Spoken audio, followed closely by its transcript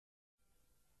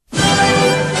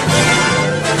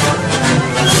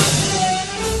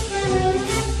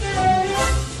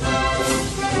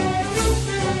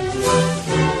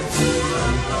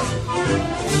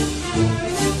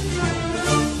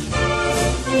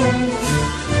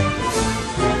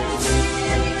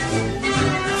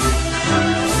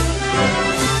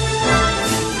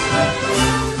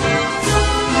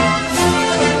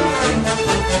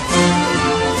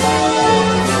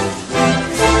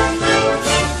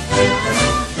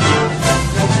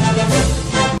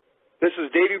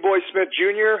Smith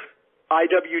Jr.,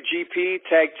 IWGP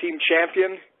Tag Team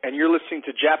Champion, and you're listening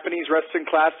to Japanese Wrestling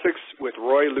Classics with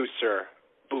Roy Lucer.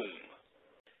 Boom.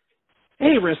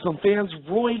 Hey, wrestling fans,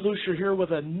 Roy Lucer here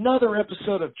with another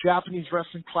episode of Japanese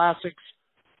Wrestling Classics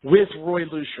with Roy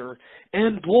Lucer.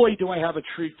 And boy, do I have a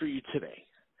treat for you today.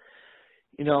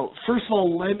 You know, first of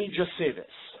all, let me just say this.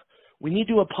 We need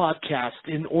to do a podcast.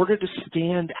 In order to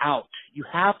stand out, you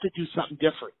have to do something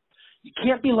different. You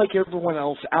can't be like everyone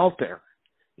else out there.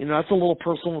 You know, that's a little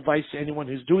personal advice to anyone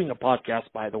who's doing a podcast,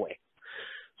 by the way.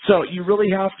 So you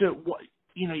really have to,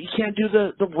 you know, you can't do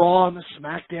the Raw and the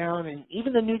SmackDown and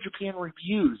even the New Japan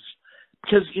reviews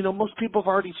because, you know, most people have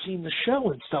already seen the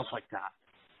show and stuff like that.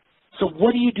 So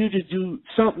what do you do to do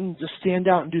something to stand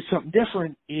out and do something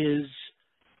different is,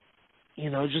 you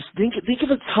know, just think of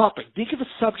a topic. Think of a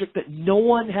subject that no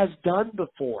one has done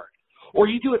before. Or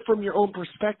you do it from your own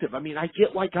perspective. I mean, I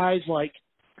get like guys like,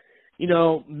 you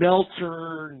know,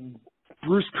 Meltzer and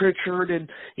Bruce Pritchard and,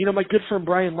 you know, my good friend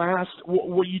Brian Last,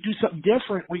 where you do something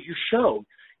different with your show.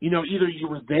 You know, either you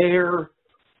were there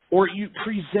or you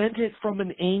present it from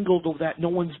an angle that no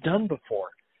one's done before.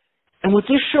 And with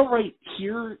this show right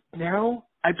here now,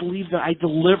 I believe that I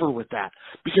deliver with that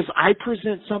because I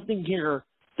present something here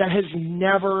that has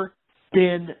never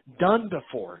been done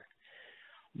before.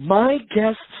 My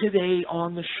guest today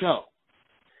on the show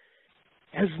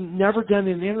has never done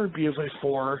an interview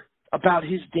before about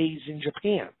his days in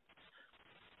Japan.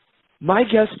 My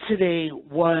guest today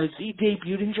he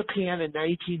debuted in Japan in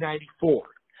 1994.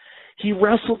 He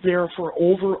wrestled there for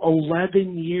over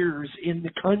 11 years in the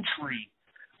country.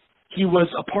 He was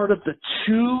a part of the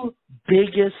two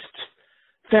biggest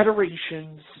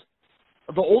federations,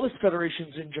 the oldest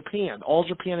federations in Japan, All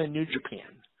Japan and New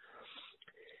Japan.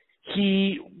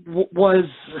 He was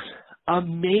a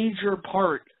major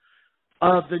part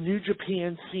of the New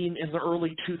Japan scene in the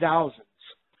early 2000s.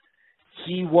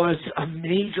 He was a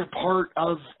major part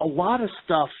of a lot of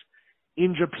stuff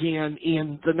in Japan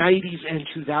in the 90s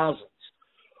and 2000s.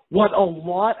 What a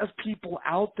lot of people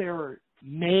out there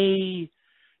may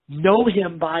know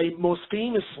him by most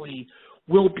famously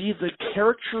will be the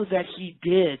character that he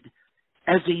did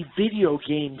as a video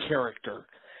game character.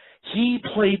 He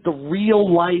played the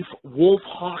real-life Wolf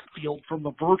Hockfield from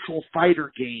the Virtual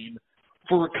Fighter game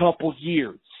for a couple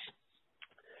years.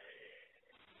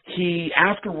 He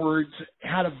afterwards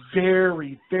had a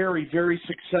very, very, very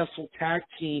successful tag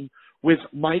team with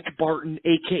Mike Barton,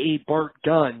 a.k.a. Bart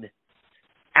Gunn,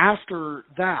 after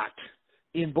that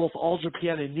in both All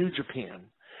Japan and New Japan.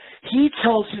 He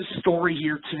tells his story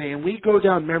here today, and we go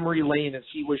down memory lane as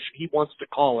he wants to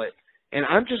call it. And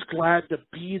I'm just glad to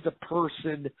be the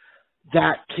person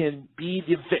that can be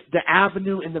the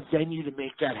avenue and the venue to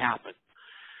make that happen.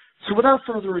 So without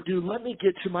further ado, let me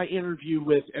get to my interview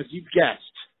with, as you've guessed,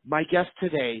 my guest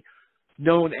today,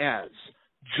 known as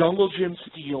Jungle Jim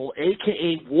Steele,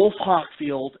 a.k.a. Wolf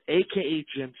Hockfield, a.k.a.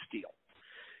 Jim Steele.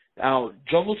 Now,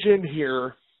 Jungle Jim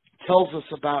here tells us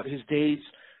about his days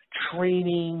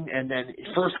training and then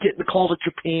first getting the call to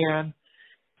Japan.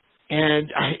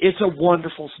 And it's a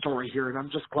wonderful story here, and I'm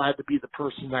just glad to be the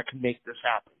person that can make this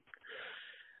happen.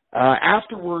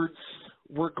 Afterwards,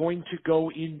 we're going to go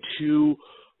into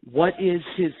what is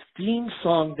his theme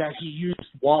song that he used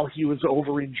while he was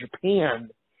over in Japan.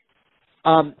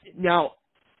 Now,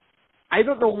 I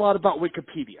don't know a lot about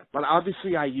Wikipedia, but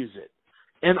obviously I use it.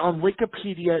 And on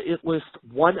Wikipedia, it lists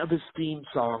one of his theme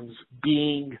songs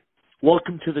being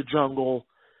Welcome to the Jungle,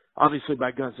 obviously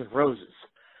by Guns N' Roses.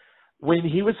 When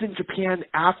he was in Japan,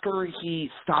 after he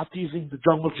stopped using the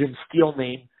Jungle Jim Steele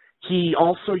name, he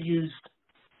also used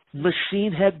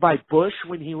Machine Head by Bush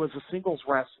when he was a singles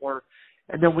wrestler.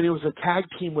 And then when he was a tag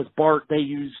team with Bart, they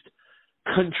used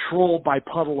Control by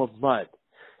Puddle of Mud.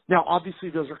 Now,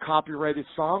 obviously, those are copyrighted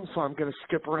songs, so I'm going to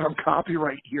skip around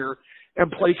copyright here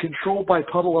and play Control by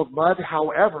Puddle of Mud.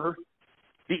 However,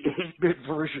 the 8-bit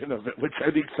version of it, which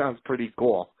I think sounds pretty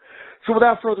cool. So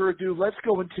without further ado, let's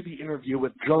go into the interview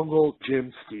with Jungle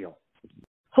Jim Steele.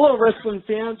 Hello, wrestling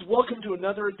fans. Welcome to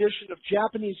another edition of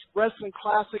Japanese Wrestling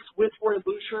Classics with Roy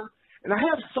Lucer. And I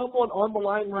have someone on the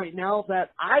line right now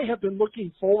that I have been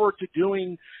looking forward to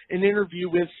doing an interview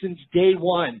with since day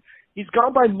one. He's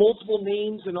gone by multiple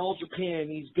names in All Japan.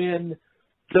 He's been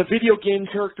the video game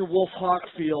character Wolf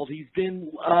Hockfield. He's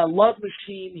been Love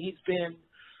Machine. He's been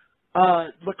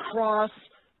Lacrosse.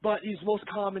 But his most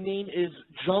common name is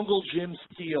Jungle Jim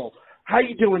Steele. How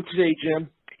you doing today, Jim?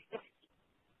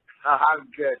 I'm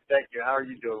good, thank you. How are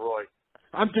you doing, Roy?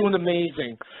 I'm doing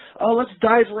amazing. Let's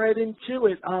dive right into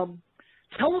it.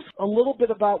 Tell us a little bit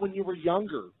about when you were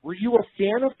younger. Were you a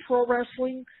fan of pro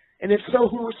wrestling? And if so,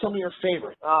 who were some of your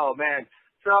favorites? Oh, man.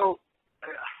 So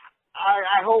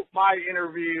I hope my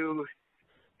interview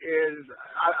is,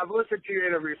 I've listened to your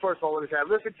interview. First of all, let me say, I've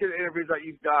listened to the interviews that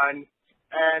you've done,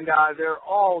 and they're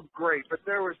all great, but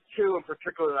there was two in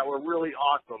particular that were really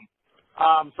awesome.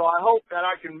 So I hope that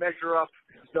I can measure up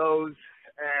those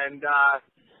and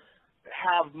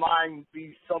have mine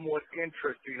be somewhat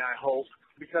interesting, I hope,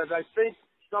 because I think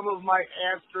some of my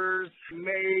answers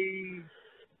may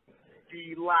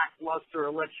be lackluster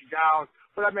or let you down,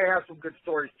 but I may have some good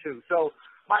stories too. So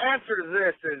my answer to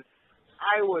this is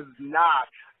I was not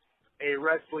a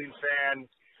wrestling fan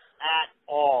at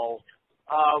all,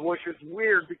 which is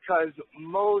weird because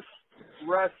most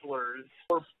wrestlers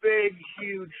were big,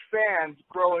 huge fans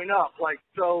growing up. Like,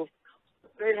 so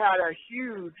they had a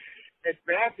huge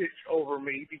advantage over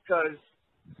me because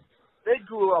they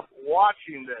grew up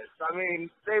watching this. I mean,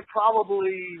 they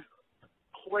probably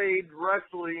played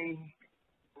wrestler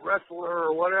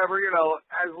or whatever, you know,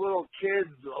 as little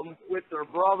kids with their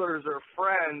brothers or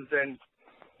friends and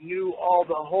knew all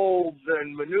the holds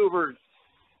and maneuvers.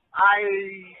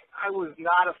 I was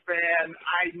not a fan.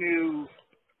 I knew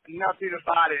nothing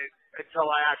about it until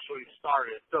I actually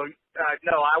started. So,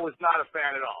 no, I was not a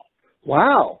fan at all.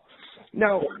 Wow.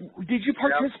 Now, did you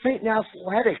participate in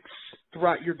athletics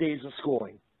throughout your days of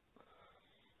schooling?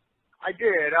 I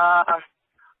did. I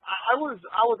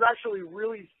was actually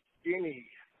really skinny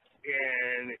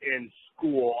in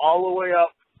school, all the way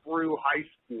up through high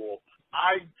school.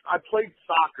 I played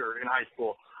soccer in high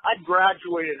school. I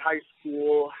graduated high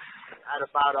school at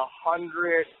about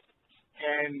 160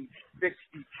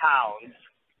 pounds,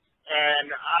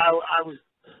 and I was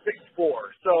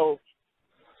 6'4", so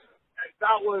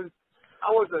I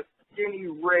was a skinny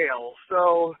rail.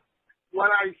 So when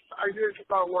I didn't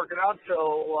start working out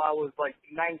till I was like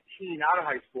 19 out of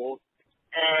high school,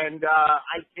 and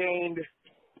I gained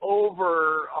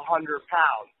over 100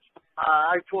 pounds.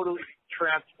 I totally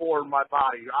transformed my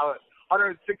body. I was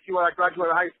 160 when I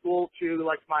graduated high school to,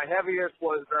 like, my heaviest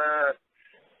was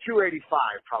 285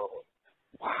 probably.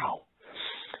 Wow.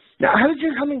 Now, how did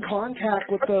you come in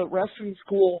contact with the wrestling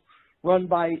school run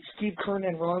by Steve Keirn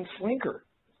and Ron Slinker?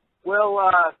 Well,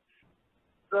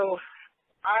 so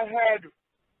I had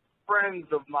friends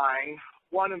of mine,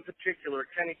 one in particular,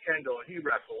 Kenny Kendall, he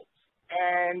wrestled,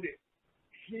 and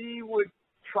he would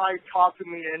try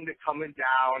talking me into coming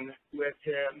down with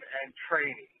him and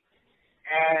training,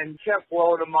 and kept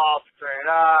blowing him off, saying,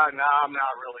 no, I'm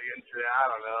not really into it, I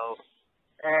don't know.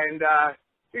 And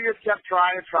he just kept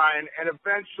trying, and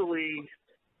eventually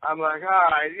I'm like, all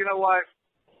right, you know what,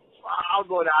 I'll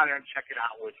go down there and check it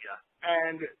out with you.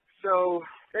 And so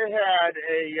they had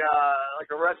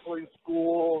a wrestling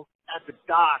school at the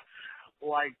docks,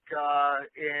 like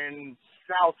in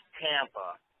South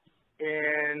Tampa,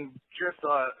 in just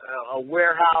a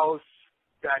warehouse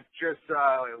that just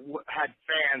had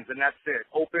fans, and that's it.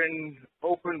 Open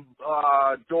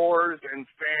doors and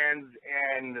fans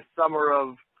in the summer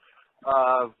of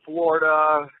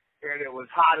Florida, and it was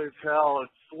hot as hell.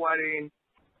 It's sweating,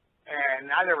 and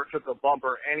I never took a bump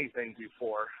or anything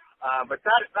before. But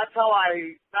that's how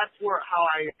I got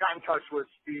in touch with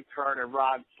Steve Keirn and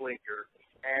Ron Slinker.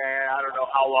 And I don't know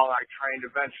how long I trained.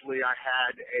 Eventually, I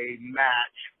had a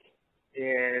match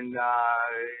in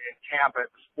Tampa at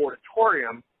the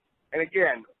Sportatorium. And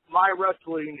again, my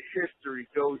wrestling history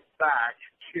goes back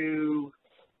to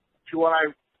when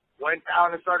I went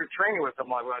down and started training with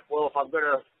them. I was like, well, if I'm going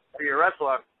to be a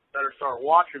wrestler, I better start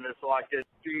watching this so I can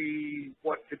see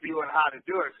what to do and how to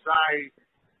do it. Because I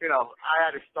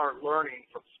had to start learning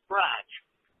from scratch.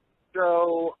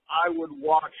 So I would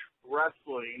watch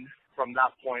wrestling from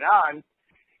that point on.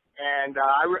 And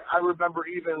I remember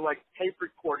even, like, tape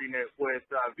recording it with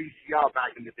VCR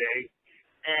back in the day.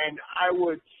 And I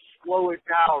would slow it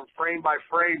down frame by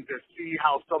frame to see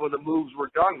how some of the moves were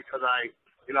done because I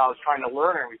was trying to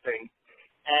learn everything.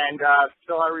 And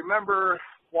so I remember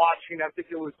watching, I think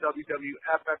it was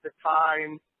WWF at the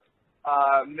time,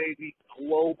 maybe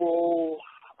Global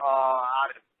out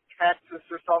of Texas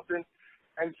or something.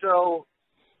 And so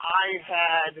I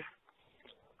had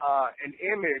an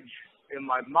image in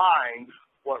my mind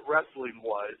what wrestling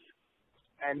was.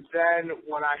 And then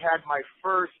when I had my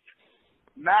first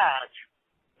match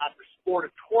at the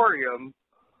Sportatorium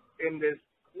in this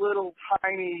little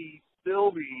tiny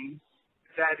building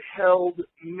that held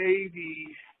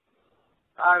maybe,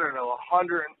 I don't know,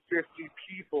 150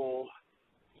 people,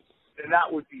 and that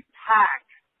would be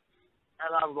packed.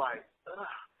 And I'm like,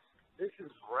 this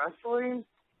is wrestling?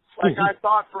 Like, I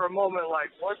thought for a moment,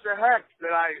 like, what the heck?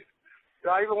 Did I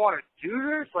even want to do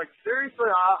this? Like, seriously?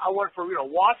 I went from,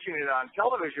 watching it on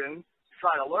television,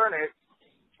 trying to learn it,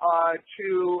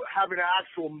 to having an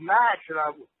actual match, and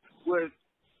I with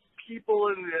people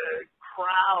in the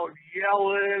crowd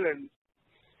yelling, and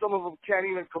some of them can't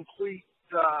even complete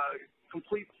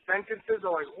sentences.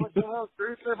 I'm like, what the hell?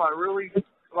 Seriously, am I really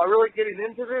getting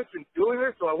into this and doing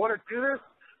this? Do I want to do this?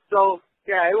 So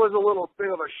yeah, it was a little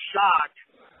bit of a shock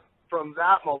from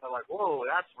that moment. Like, whoa,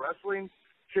 that's wrestling.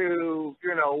 To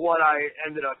what I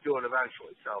ended up doing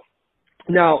eventually. So.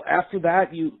 Now, after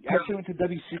that, you actually went to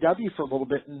WCW for a little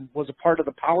bit and was a part of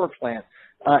the Power Plant.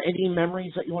 Any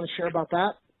memories that you want to share about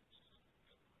that?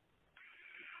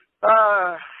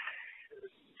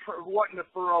 For wanting to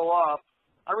throw up.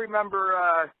 I remember,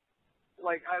 I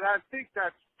think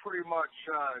that's pretty much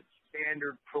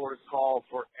standard protocol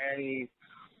for any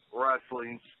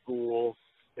wrestling school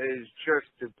is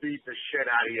just to beat the shit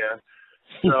out of you.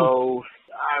 So,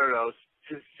 I don't know,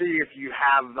 to see if you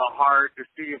have the heart, to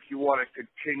see if you want to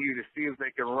continue, to see if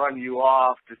they can run you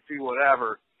off, to see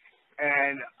whatever.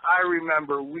 And I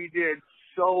remember we did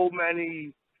so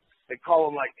many, they call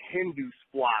them like Hindu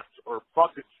squats or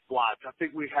bucket squats. I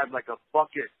think we had like a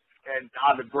bucket and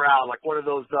on the ground, like one of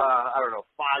those,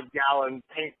 5-gallon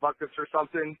paint buckets or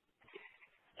something.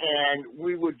 And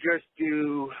we would just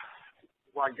do,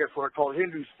 well, I guess what are called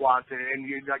Hindu squats, and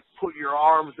you like put your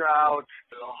arms out,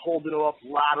 hold it up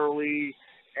laterally,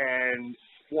 and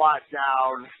squat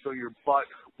down so your butt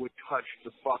would touch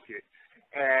the bucket.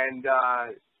 And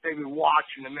they'd be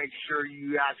watching to make sure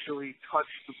you actually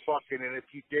touched the bucket, and if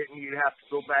you didn't, you'd have to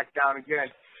go back down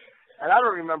again. And I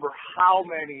don't remember how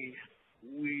many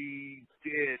we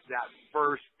did that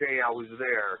first day I was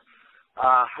there.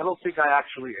 I don't think I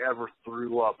actually ever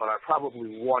threw up, but I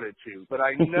probably wanted to. But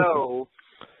I know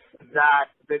that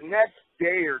the next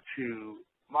day or two,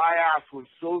 my ass was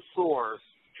so sore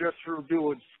just from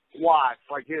doing squats.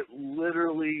 Like it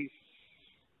literally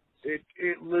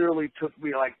took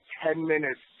me like 10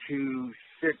 minutes to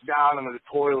sit down on the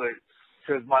toilet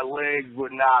because my legs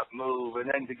would not move, and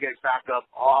then to get back up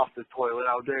off the toilet.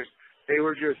 They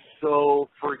were just so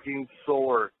freaking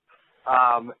sore.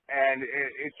 And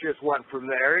it just went from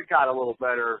there. It got a little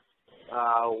better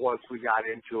once we got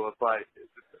into it, but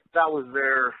that was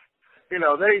their,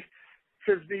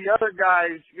 because the other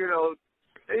guys,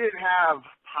 they didn't have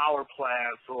power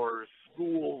plants or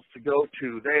schools to go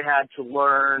to. They had to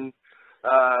learn,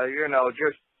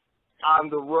 just on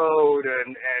the road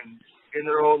and in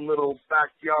their own little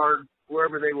backyard,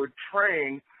 wherever they would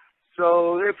train.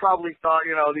 So they probably thought,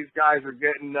 these guys are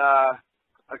getting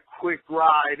a quick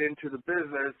ride into the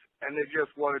business, and they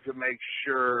just wanted to make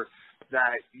sure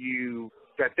that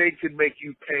they could make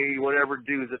you pay whatever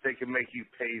dues that they can make you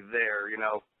pay there,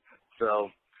 So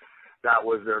that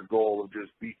was their goal of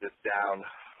just beating us down.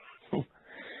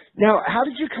 Now, how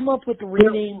did you come up with the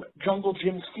rename Jungle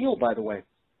Jim Steel, by the way?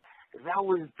 That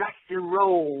was Dusty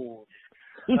Rhodes.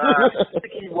 I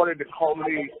think he wanted to call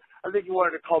me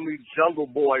Jungle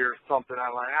Boy or something.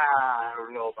 I'm like, I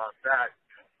don't know about that.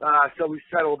 So we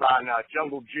settled on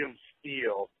Jungle Jim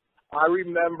Steel. I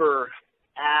remember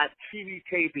at TV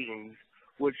tapings,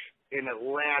 which in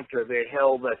Atlanta they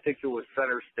held, I think it was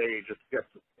Center Stage, I guess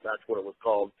that's what it was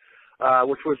called,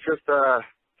 which was just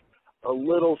a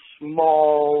little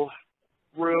small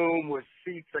room with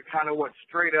seats that kind of went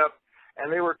straight up,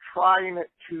 and they were trying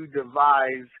to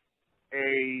devise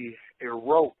a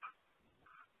rope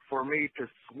for me to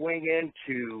swing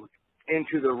into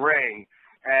the ring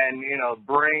and,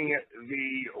 bring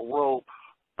the rope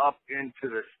up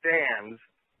into the stands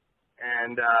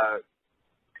and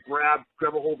grab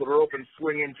a hold of the rope and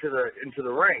swing into the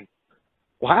ring.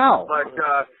 Wow. But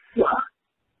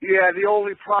yeah, the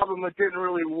only problem, it didn't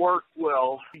really work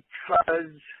well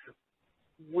because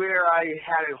where I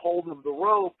had a hold of the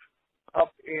rope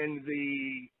up in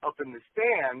the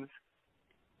stands,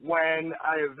 when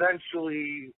I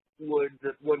eventually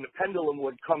when the pendulum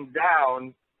would come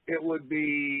down, I'd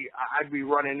be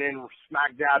running in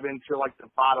smack dab into like the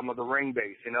bottom of the ring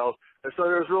base, And so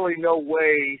there's really no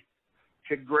way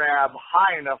to grab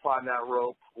high enough on that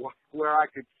rope where I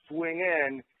could swing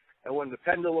in, and when the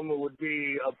pendulum would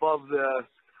be above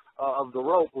of the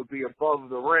rope would be above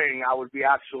the ring, I would be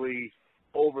actually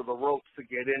over the ropes to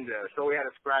get in there. So we had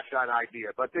to scratch that idea,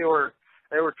 but they were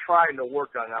trying to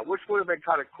work on that, which would have been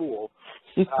kind of cool,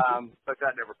 but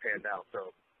that never panned out.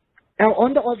 So. Now,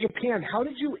 on to All Japan, how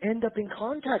did you end up in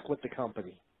contact with the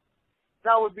company?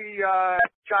 That would be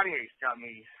Johnny Ace got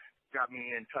me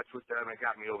in touch with them and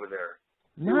got me over there.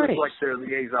 Nice. He was like their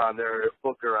liaison, their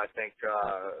booker, I think,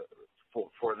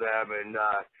 for them, and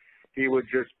he would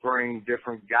just bring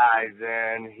different guys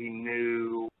in. He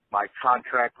knew my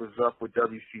contract was up with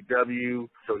WCW,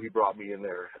 so he brought me in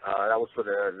there. That was for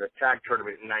the tag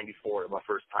tournament in '94, my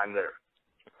first time there.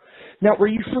 Now, were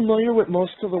you familiar with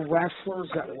most of the wrestlers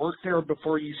that worked there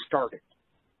before you started?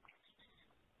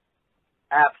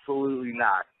 Absolutely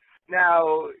not.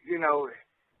 Now,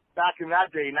 back in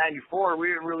that day, 94, we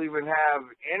didn't really even have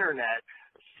internet,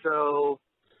 so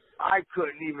I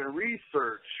couldn't even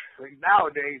research. Like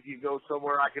nowadays, you go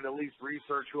somewhere, I can at least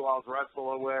research who I was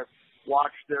wrestling with,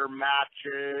 watch their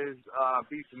matches,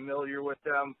 be familiar with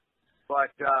them.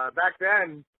 But back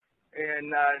then,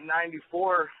 in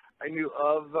 94, I knew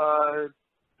of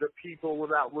the people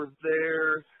that were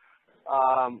there.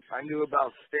 I knew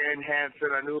about Stan Hansen.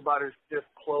 I knew about his stiff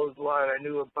clothesline. I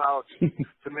knew about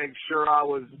to make sure I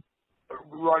was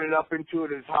running up into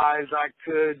it as high as I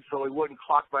could so he wouldn't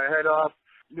clock my head off.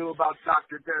 Knew about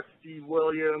Dr. Death, Steve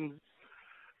Williams,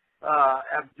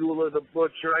 Abdullah the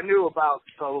Butcher. I knew about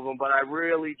some of them, but I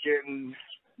really didn't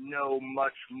know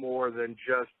much more than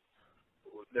just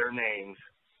their names.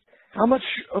 How much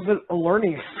of a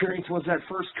learning experience was that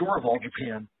first tour of All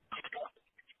Japan?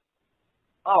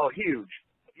 Oh, huge.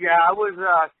 Yeah, I was,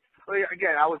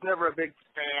 again, I was never a big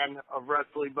fan of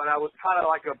wrestling, but I was kind of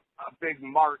like a big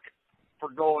mark for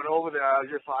going over there. I was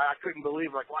just like, I couldn't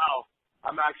believe, like, wow,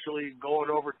 I'm actually going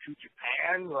over to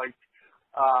Japan. Like,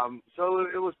 so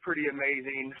it was pretty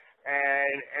amazing.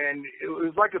 And it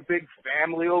was like a big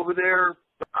family over there.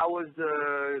 I was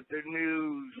the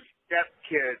new step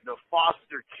kid, the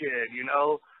foster kid,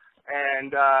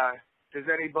 and does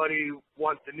anybody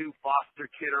want the new foster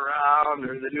kid around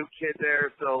or the new kid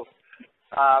there? So,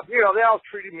 they all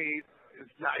treated me as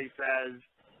nice as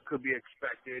could be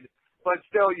expected. But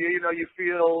still, you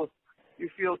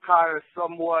feel kind of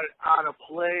somewhat out of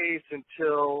place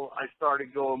until I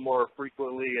started going more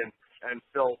frequently and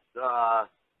felt,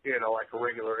 like a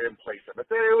regular in place. But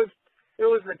it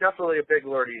was definitely a big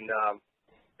learning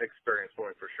experience for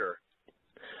me, for sure.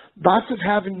 Thoughts of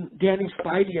having Danny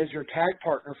Spidey as your tag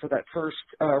partner for that first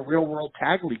Real World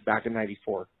Tag League back in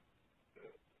 '94?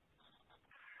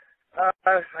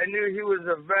 I knew he was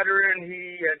a veteran.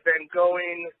 He had been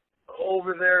going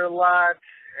over there a lot,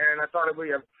 and I thought it'd be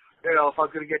if I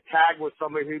was going to get tagged with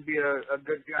somebody, he'd be a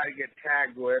good guy to get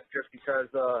tagged with just because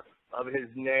of his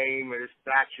name and his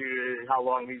stature, how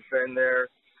long he's been there.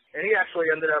 And he actually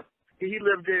ended up, he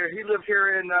lived here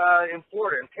in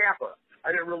Florida, in Tampa. I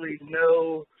didn't really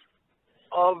know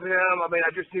of him. I mean,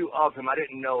 I just knew of him. I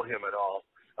didn't know him at all.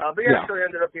 But he actually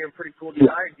ended up being a pretty cool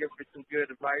guy and gave me some good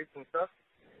advice and stuff.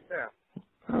 Yeah.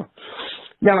 Oh.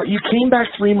 Now, you came back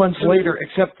 3 months later,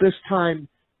 except this time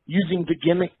using the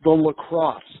gimmick, the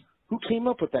lacrosse. Who came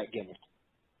up with that gimmick?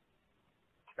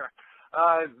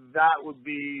 That would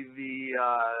be the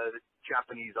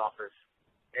Japanese office.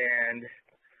 And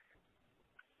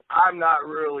I'm not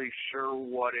really sure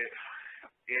what it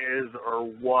is or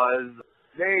was.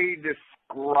 They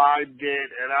described it,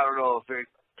 and I don't know if it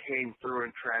came through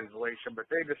in translation, but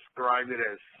they described it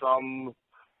as some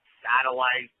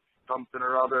satellite something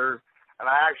or other. And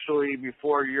I actually,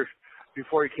 before you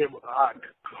came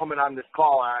coming on this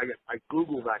call, I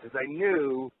Googled that because I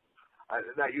knew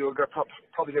that you were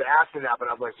probably going to ask me that, but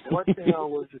I was like, what the hell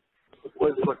was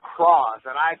lacrosse?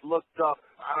 And I looked up,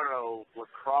 I don't know,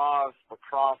 lacrosse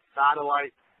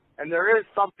satellite, and there is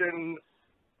something.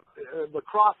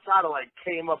 Lacrosse satellite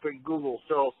came up in Google.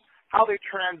 So how they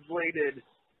translated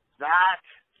that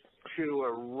to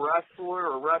a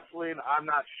wrestler or wrestling, I'm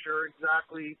not sure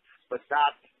exactly, but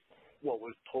that's what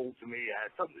was told to me. It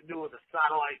had something to do with the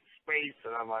satellite space,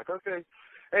 and I'm like, okay,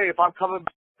 hey, if I'm coming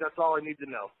back, that's all I need to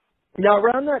know. Now,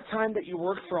 around that time that you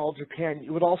worked for All Japan,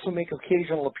 you would also make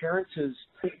occasional appearances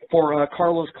for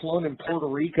Carlos Colon in Puerto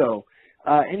Rico.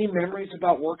 Any memories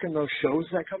about working those shows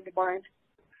that come to mind?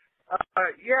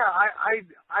 Yeah,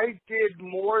 I did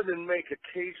more than make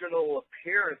occasional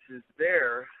appearances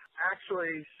there.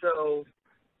 Actually, so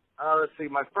let's see.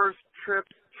 My first trip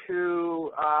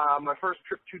to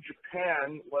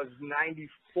Japan was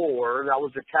 '94. That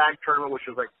was a tag tournament, which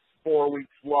was like 4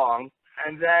 weeks long.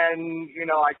 And then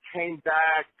I came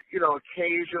back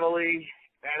occasionally,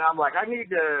 and I'm like, I need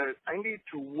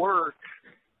to work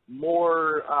more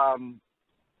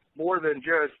than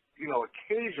just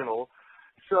occasional.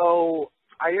 So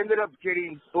I ended up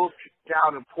getting booked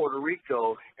down in Puerto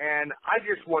Rico, and I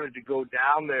just wanted to go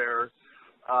down there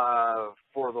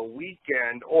for the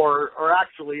weekend, or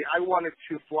actually I wanted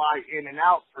to fly in and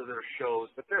out for their shows,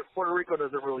 but Puerto Rico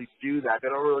doesn't really do that. They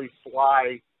don't really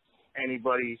fly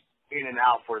anybody in and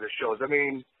out for the shows. I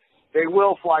mean, they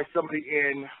will fly somebody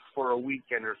in for a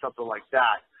weekend or something like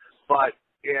that, but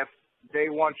if they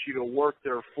want you to work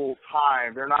there full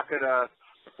time, they're not going to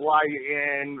fly you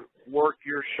in, work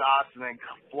your shots, and then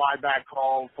fly back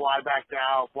home, fly back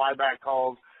down, fly back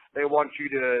home. They want you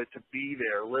to be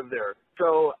there, live there.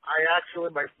 So I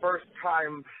actually, my first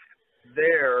time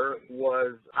there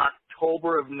was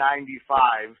October of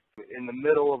 '95, in the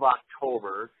middle of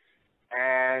October.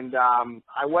 And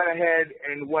I went ahead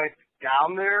and went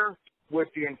down there with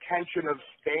the intention of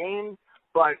staying.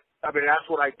 But, I mean, that's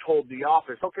what I told the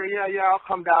office. Okay, yeah, I'll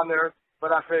come down there.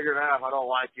 But I figured, if I don't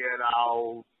like it,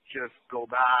 I'll just go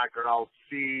back or I'll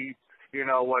see,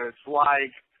 what it's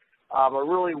like. I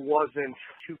really wasn't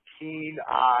too keen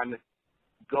on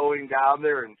going down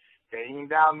there and staying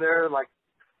down there. Like,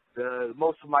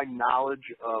 most of my knowledge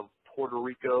of Puerto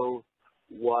Rico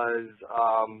was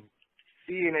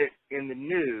seeing it in the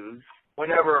news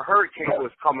whenever a hurricane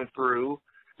was coming through,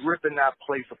 ripping that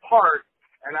place apart,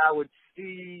 and I would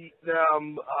see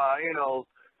them,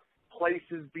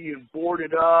 places being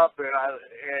boarded up,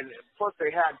 and plus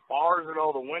they had bars in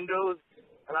all the windows,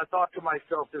 and I thought to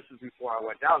myself, this is before I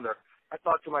went down there, I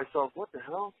thought to myself, what the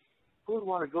hell? Who would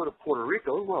want to go to Puerto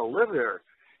Rico? Who would want to live there?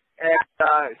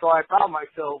 And so I found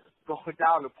myself going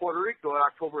down to Puerto Rico in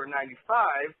October of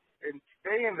 '95 and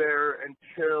staying there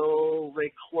until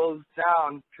they closed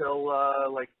down till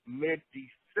like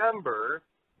mid-December.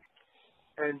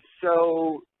 And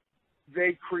so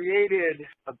they created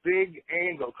a big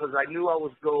angle because I knew I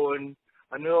was going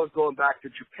back to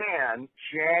Japan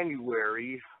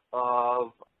January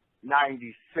of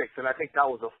 '96, and I think that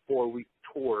was a 4-week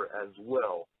tour as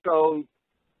well. So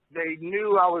they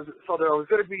knew there was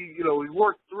going to be, we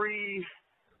worked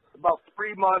about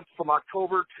 3 months from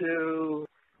October to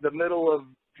the middle of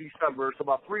December, so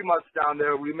about 3 months down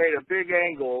there. We made a big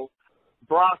angle.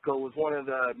 Bronco was one of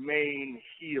the main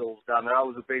heels down there. I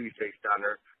was a babyface down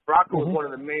there. Bronco was one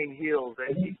of the main heels,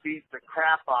 and he beat the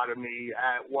crap out of me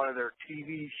at one of their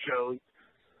TV shows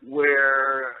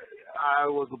where I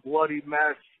was a bloody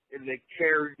mess, and they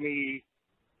carried me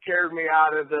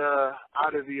out of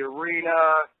the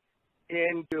arena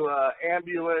into an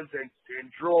ambulance and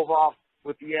drove off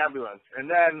with the ambulance. And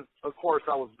then, of course,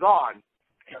 I was gone.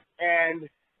 And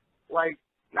like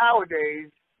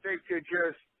nowadays, they could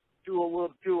just do a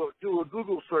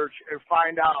Google search and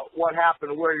find out what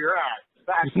happened, where you're at.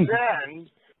 Back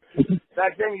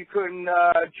then you couldn't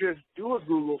just do a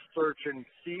Google search and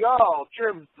see, oh,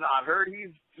 Jim's not hurt.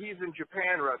 He's in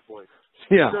Japan wrestling.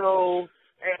 Yeah. So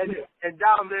and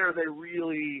down there they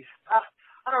really,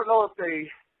 I don't know if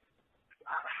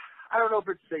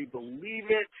they believe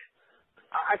it.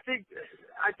 I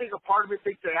think a part of it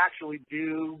thinks they actually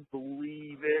do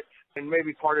believe it, and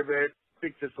maybe part of it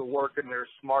thinks this will work and they're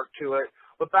smart to it.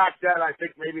 But back then, I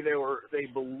think maybe they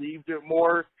believed it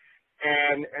more,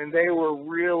 and they were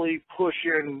really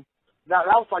pushing. That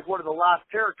was like one of the last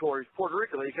territories, Puerto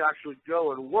Rico, that you could actually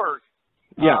go and work.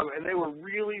 Yeah. And they were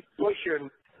really pushing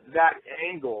that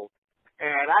angle,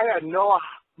 and I had no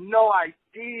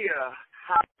idea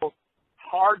how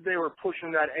hard they were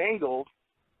pushing that angle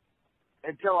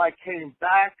until I came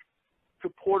back to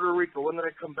Puerto Rico. When did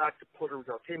I come back to Puerto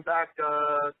Rico? I came back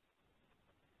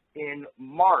in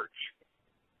March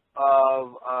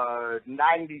of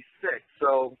 '96.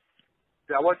 So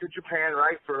I went to Japan,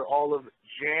 right, for all of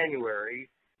January.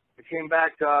 I came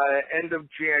back end of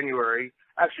January.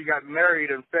 Actually got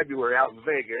married in February out in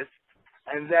Vegas.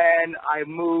 And then I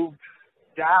moved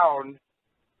down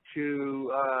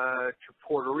to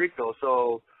Puerto Rico.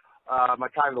 So my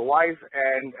time, the wife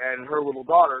and her little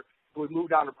daughter, we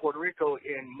moved down to Puerto Rico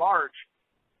in March,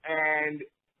 and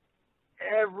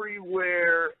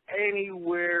anywhere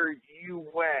you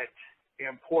went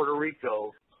in Puerto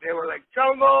Rico, they were like,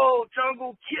 Jungle,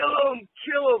 kill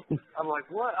him. I'm like,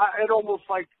 what? It almost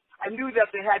like I knew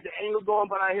that they had the angle going,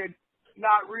 but I had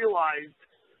not realized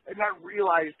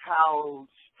how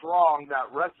strong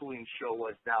that wrestling show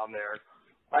was down there.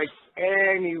 Like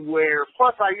anywhere.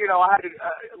 Plus, I had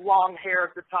long hair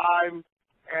at the time,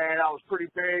 and I was pretty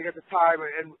big at the time.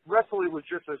 And wrestling was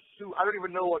just I don't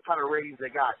even know what kind of ratings they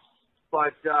got,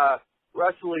 but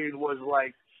wrestling was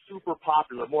like super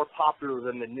popular, more popular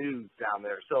than the news down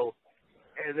there. So,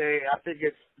 I think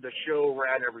the show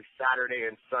ran every Saturday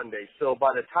and Sunday. So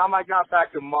by the time I got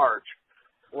back in March,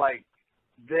 like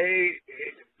they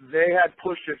had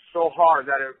pushed it so hard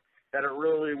that it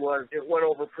really was. It went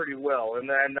over pretty well. And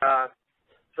then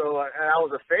and I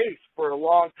was a face for a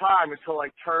long time until I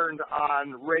turned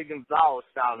on Ray Gonzalez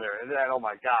down there. And then, oh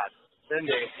my God, then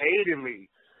they hated me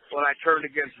when I turned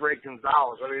against Ray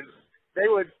Gonzalez. I mean, they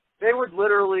would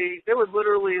literally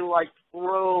like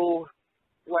throw,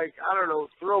 like, I don't know,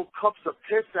 throw cups of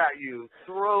piss at you,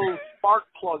 throw spark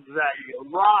plugs at you,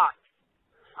 rocks.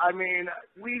 I mean,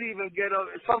 we'd even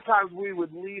sometimes we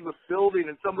would leave a building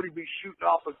and somebody would be shooting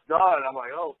off a gun. I'm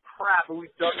like, oh crap, and we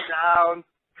duck down,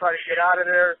 try to get out of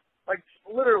there. Like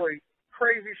literally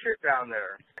crazy shit down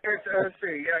there. Let's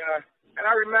see, and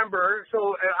I remember,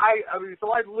 so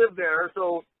I lived there,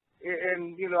 so.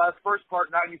 And, that first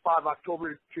part, 95,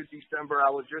 October to December,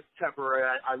 I was just temporary.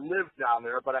 I lived down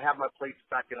there, but I have my place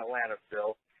back in Atlanta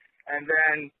still. And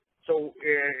then, so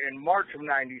in March of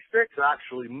 96, I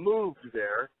actually moved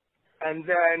there. And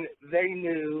then they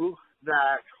knew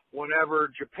that whenever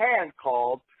Japan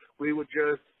called, we would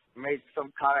just make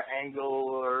some kind of angle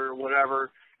or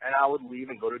whatever, and I would leave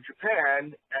and go to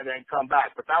Japan and then come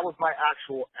back. But that was my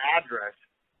actual address,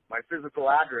 my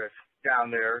physical address down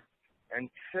there.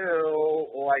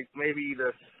 Until like maybe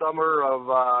the summer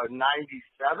of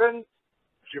 97,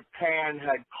 Japan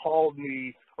had called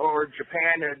me, or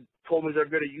Japan had told me they're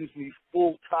going to use me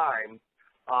full time.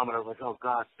 And I was like, oh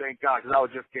God, thank God, because I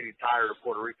was just getting tired of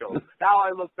Puerto Rico. Now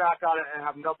I look back on it and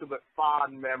have nothing but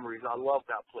fond memories. I love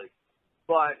that place.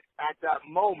 But at that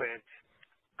moment,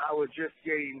 I was just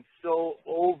getting so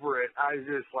over it. I was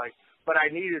just like, but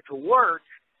I needed to work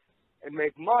and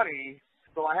make money,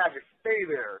 so I had to stay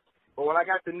there. But when I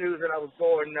got the news that I was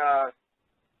going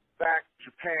back to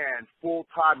Japan full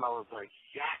time, I was like,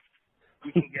 yes,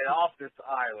 we can get off this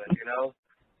island,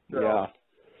 So, yeah.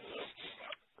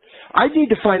 I need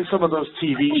to find some of those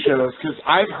TV shows because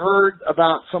I've heard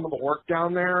about some of the work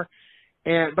down there.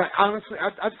 But honestly,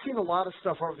 I've seen a lot of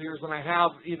stuff over the years, and I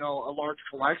have, a large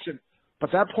collection.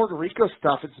 But that Puerto Rico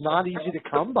stuff, it's not easy to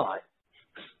come by.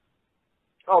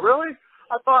 Oh, really?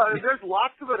 I thought there's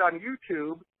lots of it on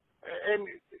YouTube. And,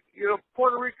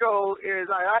 Puerto Rico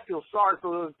I feel sorry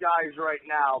for those guys right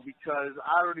now because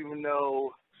I don't even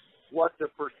know what the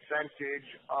percentage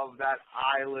of that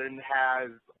island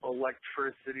has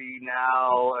electricity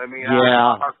now. I mean, yeah.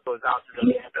 Our heart goes out to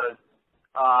them because,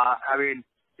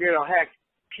 heck,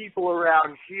 people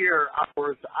around here are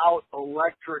without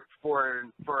electric for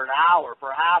an hour, for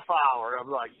a half hour. I'm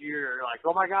like, you're like,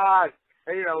 oh my God.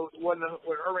 And, when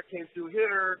Irma came through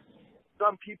here,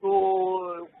 some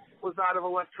people was out of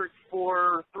electric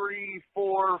for 3,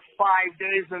 4, 5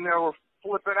 days, and they were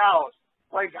flipping out.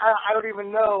 Like, I don't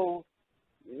even know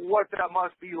what that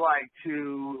must be like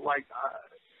to,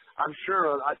 I'm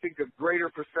sure, I think a greater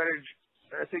percentage,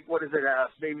 what is it,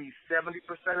 maybe 70%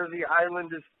 of the island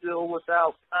is still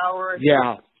without power.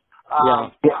 Yeah.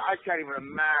 I can't even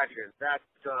imagine. That's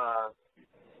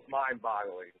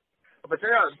mind-boggling. But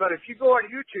if you go on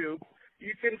YouTube,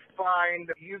 you can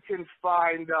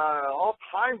find all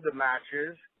kinds of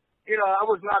matches. I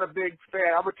was not a big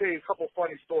fan. I'm gonna tell you a couple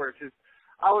funny stories.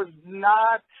 I was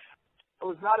not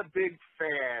a big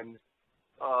fan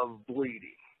of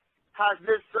bleeding.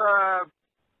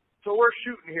 So we're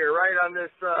shooting here, right? On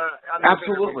this.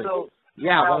 Absolutely. So,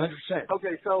 yeah, 100%.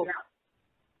 Okay, so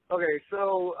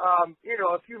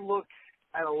if you look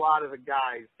at a lot of the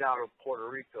guys down in Puerto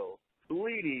Rico,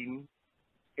 bleeding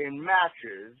in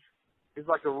matches is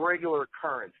like a regular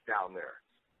occurrence down there.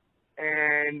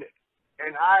 And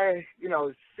I,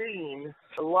 seen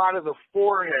a lot of the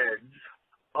foreheads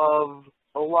of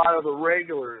a lot of the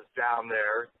regulars down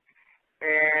there,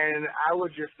 and I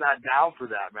was just not down for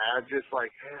that, man. I was just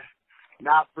like,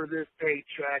 not for this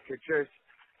paycheck. It's just,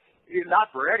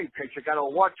 not for any paycheck, I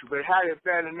don't want to, but had it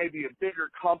been maybe a bigger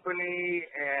company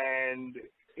and,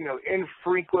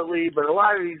 infrequently, but a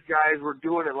lot of these guys were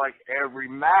doing it like every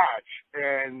match,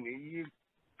 and you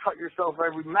cut yourself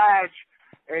every match,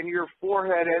 and your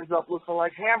forehead ends up looking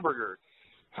like hamburger.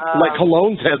 Like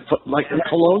Cologne's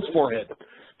Cologne's forehead.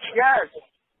 Yes.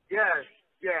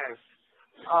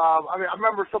 I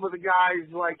remember some of the guys,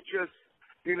 just,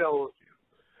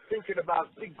 thinking about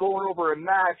going over a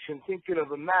match and thinking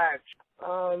of a match.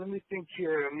 Let me think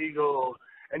here, amigo.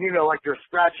 And, they're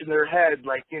scratching their head,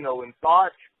 in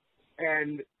thought,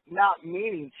 and not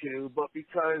meaning to, but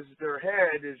because their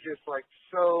head is just,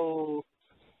 so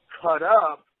cut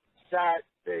up that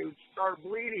they start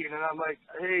bleeding. And I'm like,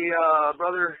 hey,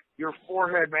 brother, your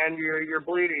forehead, man, you're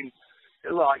bleeding.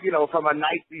 From a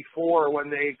night before when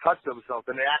they cut themselves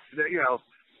and they accident,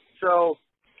 So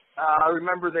I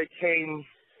remember they came,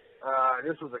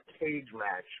 this was a cage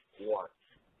match once.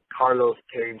 Carlos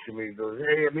came to me and goes,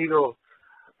 hey, amigo,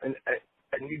 I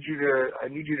need you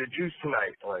to juice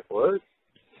tonight. I'm like, what?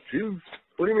 Juice?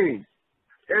 What do you mean?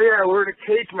 Yeah, we're in a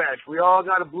cage match. We all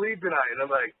got to bleed tonight. And I'm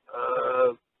like,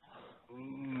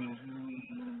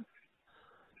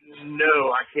 no,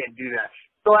 I can't do that.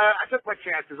 So I took my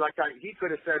chances. He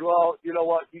could have said, well, you know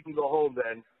what, you can go home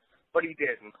then. But he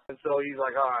didn't. And so he's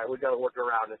like, all right, we got to work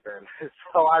around it then.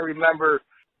 So I remember,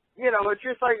 it's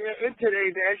just like in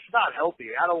today's day, it's not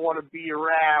healthy. I don't want to be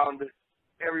around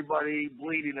everybody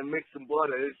bleeding and mixing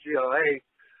blood. It's, hey,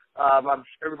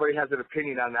 everybody has an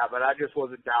opinion on that, but I just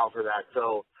wasn't down for that.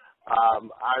 So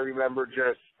I remember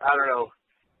just, I don't know,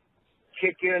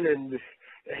 kicking and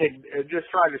just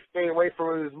trying to stay away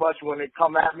from it as much. When they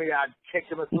come at me, I'd kick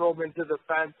them and throw them into the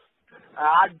fence.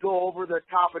 I'd go over the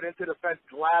top and into the fence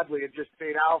gladly and just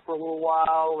stay down for a little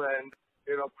while and,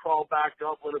 crawl back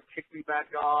up, let them kick me back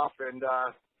off. And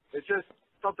it's just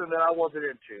something that I wasn't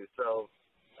into. So,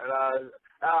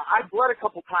 I bled a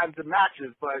couple times in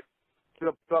matches, but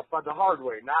the hard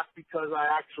way, not because I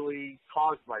actually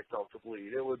caused myself to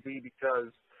bleed. It would be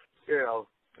because,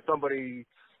 somebody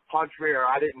punched me or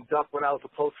I didn't duck when I was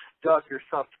supposed to duck or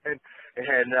something.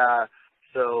 And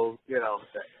so,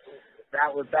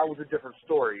 that was a different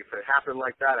story. If it happened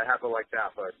like that, it happened like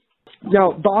that. But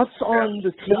now, thoughts on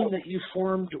the team that you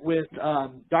formed with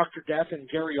Dr. Death and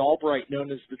Gary Albright,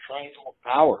 known as the Triangle of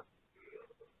Power?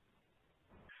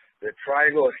 The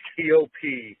Triangle of TOP.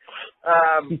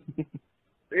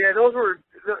 Yeah, those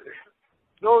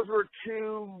were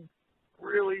two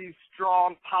really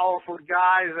strong, powerful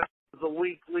guys. And I was a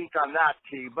weak link on that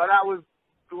team, but I was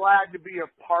glad to be a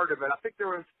part of it. I think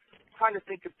trying to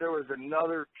think if there was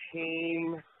another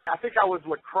team. I think I was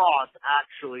lacrosse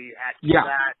actually at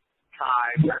that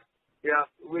time. Yeah,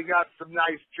 we got some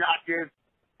nice jackets.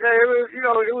 Yeah, it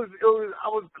was. I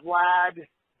was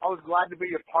glad to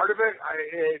be a part of it.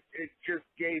 It just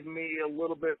gave me a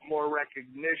little bit more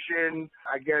recognition.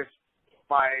 I guess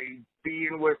by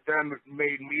being with them, it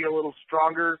made me a little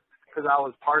stronger because I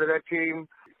was part of that team.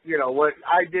 What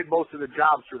I did most of the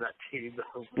jobs for that team,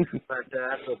 though. But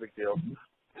that's no big deal.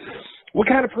 What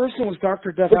kind of person was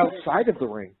Dr. Death outside of the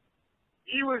ring?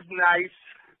 He was nice,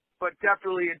 but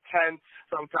definitely intense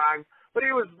sometimes. But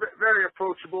he was very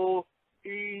approachable.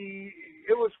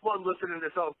 It was fun listening to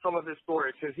some of his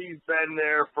stories because he's been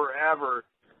there forever,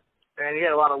 and he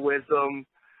had a lot of wisdom.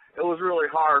 It was really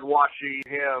hard watching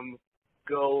him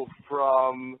go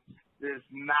from this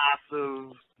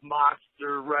massive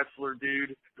monster wrestler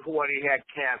dude to when he had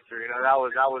cancer. That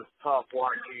was tough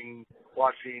watching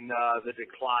the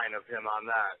decline of him on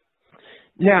that.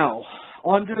 Now,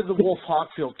 on to the Wolf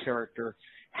Hockfield character.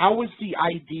 How was the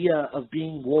idea of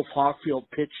being Wolf Hockfield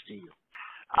pitched to you?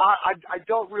 I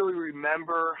don't really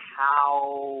remember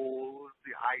how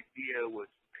the idea was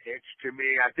pitched to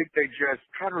me. I think they just,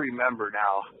 trying to remember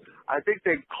now, I think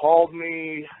they called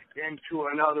me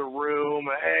into another room.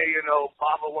 Hey,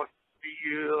 Baba wants to see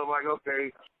you. I'm like,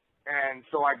 okay. And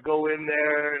so I go in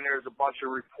there, and there's a bunch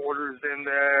of reporters in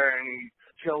there, and he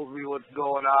tells me what's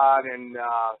going on. And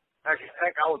heck,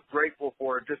 I was grateful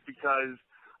for it just because,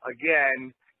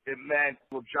 again, it meant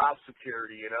job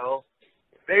security,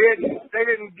 They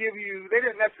didn't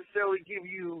necessarily give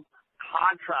you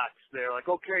contracts there. Like,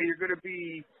 okay, you're gonna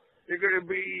be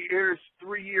here's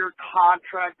 3-year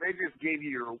contract. They just gave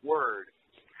you your word.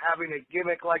 Having a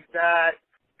gimmick like that,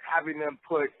 having them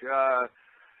put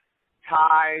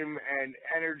time and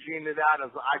energy into that,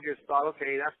 I just thought,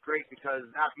 okay, that's great because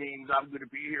that means I'm gonna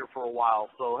be here for a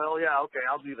while. So hell yeah, okay,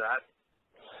 I'll do that.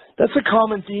 That's a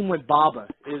common theme with Baba.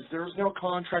 Is there was no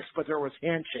contracts, but there was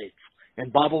handshakes.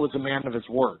 And Baba was a man of his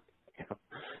word.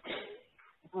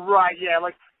 Right, yeah.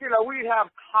 Like, we'd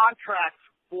have contracts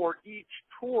for each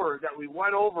tour that we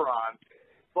went over on.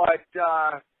 But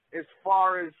as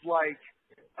far as, like,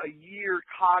 a year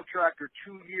contract or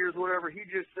 2 years, whatever, he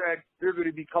just said, you're going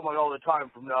to be coming all the time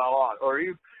from now on. Or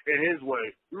in his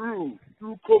way, you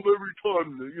come every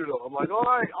time. I'm like, all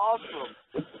right, awesome.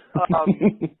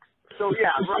 So,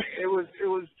 yeah, right. It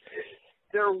was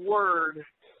their word.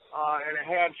 And a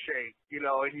handshake,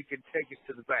 and you can take it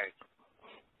to the bank.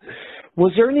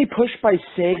 Was there any push by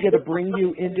Sega to bring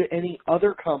you into any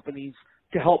other companies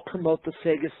to help promote the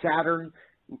Sega Saturn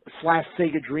 /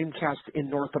 Sega Dreamcast in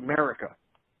North America?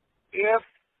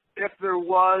 If there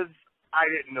was, I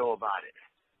didn't know about it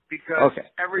because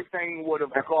everything would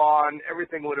have gone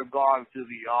through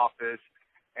the office,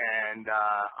 and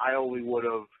I only would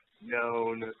have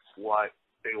known what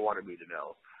they wanted me to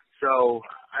know. So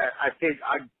I think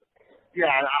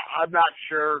I'm not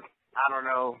sure. I don't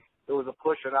know. It was a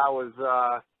push that I was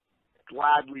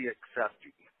gladly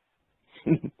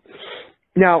accepting.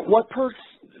 Now, what perks?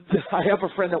 I have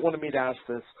a friend that wanted me to ask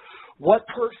this. What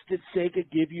perks did Sega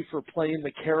give you for playing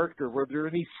the character? Were there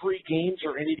any free games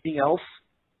or anything else?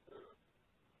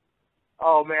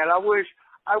 Oh man, I wish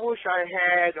I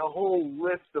had a whole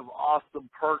list of awesome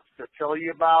perks to tell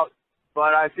you about,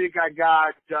 but I think I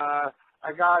got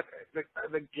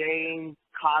the game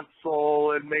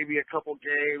console and maybe a couple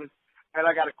games, and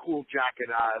I got a cool jacket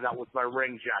on. That was my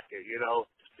ring jacket,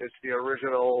 It's the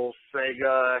original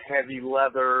Sega heavy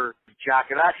leather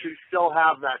jacket. I actually still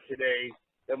have that today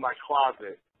in my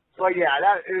closet. But yeah,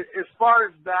 that as far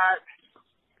as that,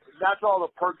 that's all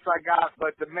the perks I got.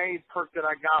 But the main perk that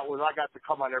I got was I got to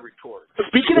come on every tour.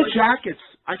 Speaking of jackets,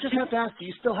 I just have to ask, do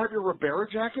you still have your Ribera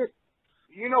jacket?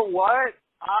 You know what?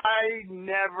 I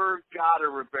never got a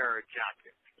Ribera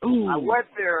jacket. Ooh. I went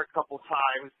there a couple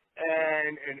times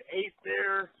and ate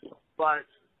there, but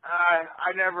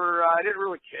I didn't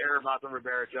really care about the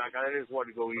Ribera jacket. I just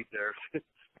wanted to go eat there.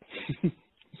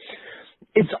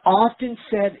 It's often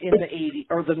said in the 80s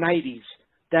or the 90s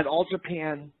that All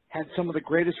Japan had some of the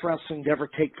greatest wrestling to ever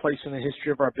take place in the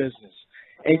history of our business.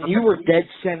 And you were dead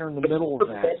center in the middle of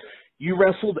that. You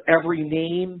wrestled every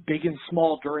name, big and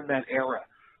small, during that era.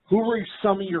 Who were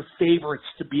some of your favorites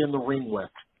to be in the ring with?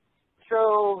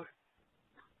 So,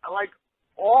 like,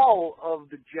 all of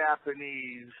the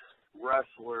Japanese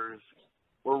wrestlers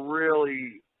were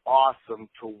really awesome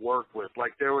to work with.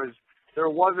 Like, there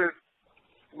wasn't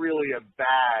really a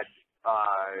bad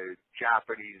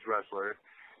Japanese wrestler.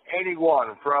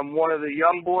 Anyone, from one of the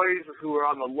young boys who were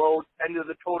on the low end of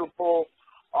the totem pole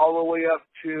all the way up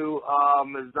to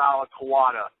Misawa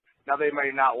Kawada. Now, they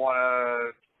may not want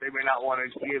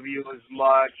to give you as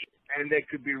much, and they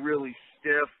could be really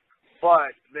stiff,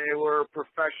 but they were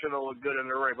professional and good in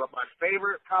the ring. But my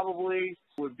favorite probably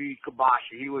would be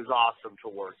Kobashi. He was awesome to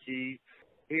work. He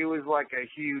was like a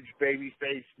huge baby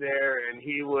face there, and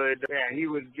he would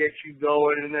get you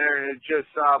going in there, and it just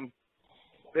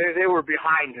they were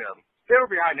behind him. They were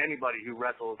behind anybody who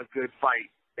wrestled a good fight.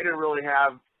 They didn't really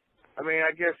have. I mean,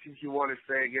 I guess if you want to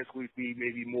say, I guess we'd be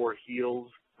maybe more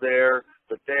heels there,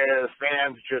 but the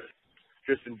fans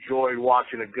just enjoyed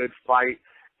watching a good fight.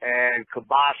 And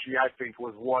Kobashi, I think,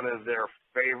 was one of their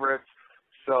favorites.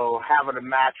 So having a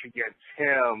match against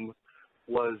him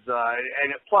was,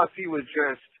 plus he was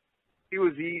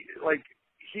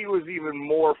even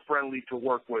more friendly to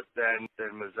work with than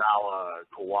Misawa,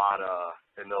 Kawada,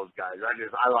 and those guys.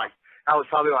 That was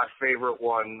probably my favorite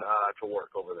one to work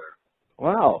over there.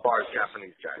 Wow. As far as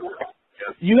Japanese guys.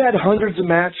 Yeah. You had hundreds of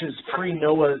matches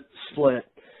pre-Noah split.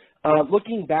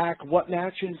 Looking back, what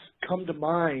matches come to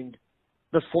mind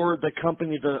before the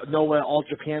company, the Noah All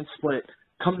Japan split,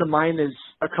 come to mind as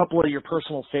a couple of your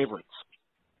personal favorites?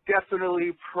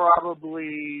 Definitely,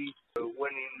 probably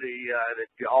winning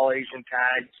the All Asian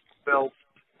Tag belt,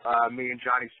 me and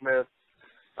Johnny Smith.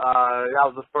 That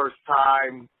was the first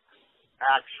time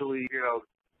actually,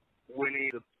 winning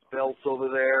the belts over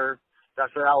there. That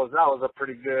was a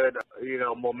pretty good,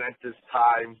 momentous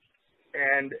time.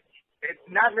 And it's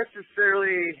not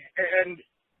necessarily, and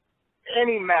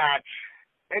any match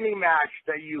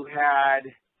that you had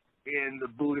in the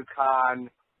Budokan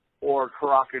or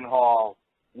Korakuen Hall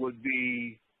would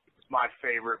be my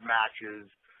favorite matches.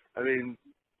 I mean,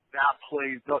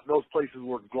 those places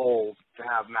were gold to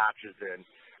have matches in.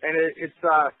 And it's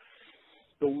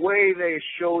the way they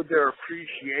showed their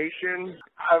appreciation.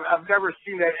 I've never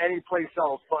seen that any place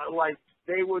else, but like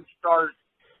they would start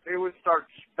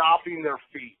stomping their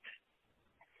feet.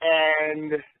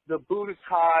 And the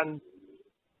Budokan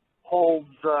holds,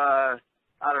 I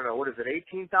don't know, what is it,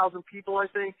 18,000 people, I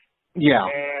think? Yeah.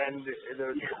 And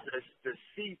the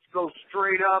seats go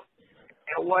straight up.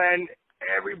 And when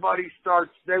everybody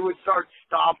they would start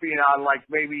stomping on, like,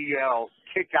 maybe,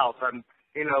 kickouts on,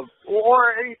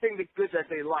 or anything good that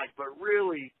they like. But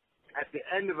really, at the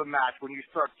end of a match, when you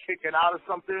start kicking out of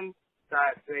something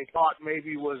that they thought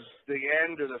maybe was the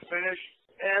end or the finish,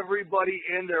 everybody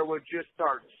in there would just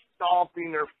start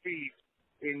stomping their feet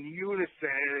in unison,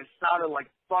 and it sounded like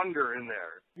thunder in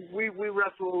there. We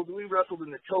wrestled in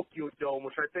the Tokyo Dome,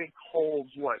 which I think holds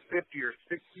 50 or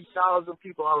 60,000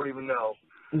 people. I don't even know.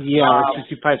 Yeah,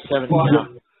 65, 70.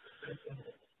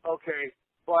 Okay,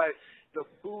 but the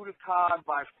Budokan,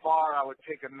 by far, I would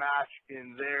take a match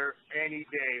in there any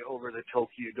day over the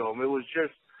Tokyo Dome. It was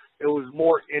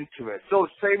more intimate. So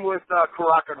same with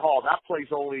Korakuen Hall. That place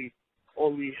only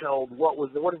held, what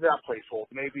did that place hold?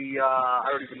 Maybe,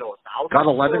 I don't even know, 1,000? Got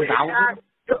 11,000?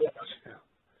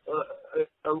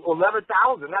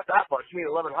 11,000, not that much. You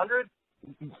mean 1,100?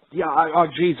 Yeah,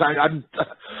 I'm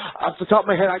off the top of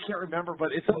my head, I can't remember,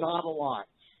 but it's not a lot.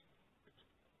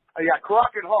 Yeah,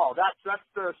 Korakuen Hall, that's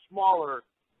the smaller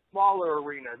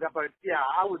arena. But yeah,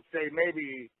 I would say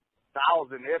maybe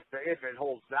 1,000 if it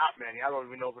holds that many. I don't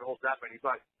even know if it holds that many.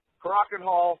 But Korakuen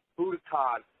Hall,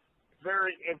 Budokan,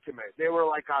 very intimate. They were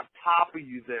like on top of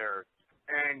you there,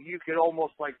 and you could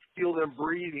almost like feel them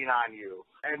breathing on you.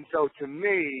 And so to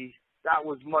me, that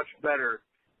was much better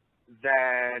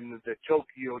than the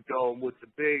Tokyo Dome with the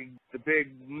big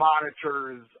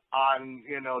monitors on,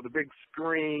 the big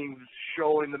screens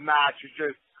showing the match.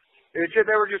 They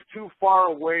were just too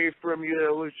far away from you.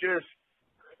 It was just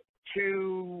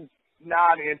too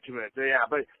not intimate. Yeah,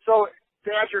 but so to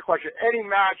answer your question, any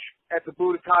match at the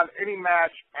Budokan, any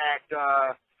match at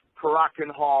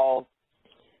Korakuen Hall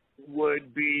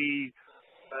would be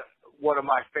one of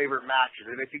my favorite matches.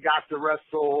 And if you got to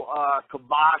wrestle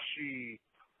Kobashi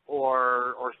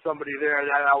or somebody there,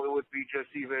 that would be just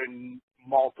even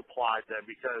multiplied then,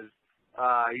 because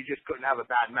you just couldn't have a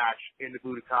bad match in the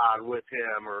Budokan with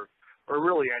him or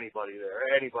really anybody there.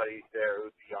 Anybody there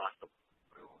would be awesome.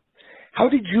 How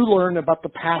did you learn about the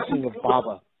passing of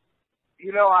Baba?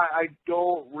 You know, I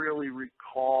don't really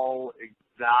recall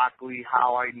exactly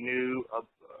how I knew,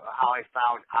 how I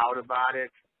found out about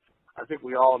it. I think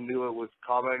we all knew it was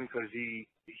coming because he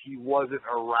wasn't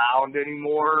around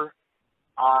anymore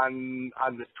on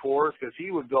the tours, because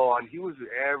he would go on. He was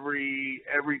every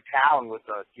town with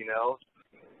us, you know.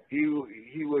 He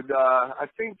would. I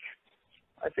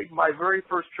think my very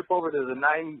first trip over to the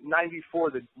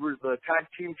 '94 the tag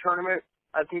team tournament.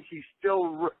 I think he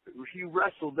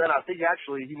wrestled then. I think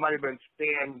actually he might have been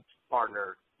Stan's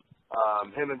partner.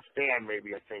 Him and Stan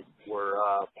maybe, I think, were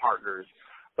partners.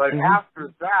 But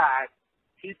after that,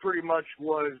 he pretty much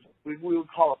was, we would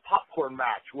call a popcorn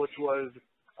match, which was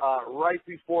right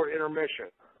before intermission.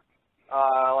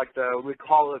 We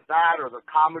call it that, or the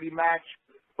comedy match.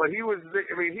 But he went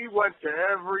to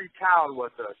every town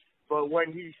with us. But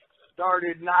when he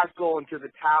started not going to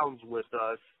the towns with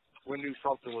us, we knew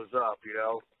something was up, you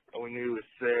know, and we knew he was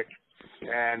sick.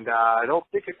 And I don't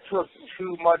think it took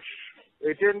too much.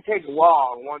 It didn't take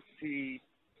long once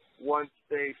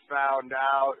they found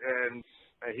out and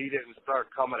he didn't start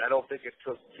coming. I don't think it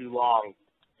took too long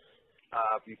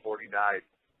before he died.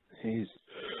 Jeez.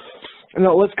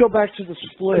 Now, let's go back to the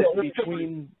split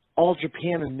between All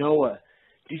Japan and Noah.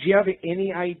 Did you have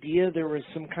any idea there was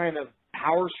some kind of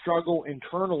power struggle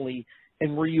internally,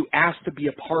 and were you asked to be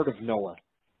a part of Noah?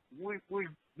 We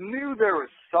knew there was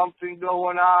something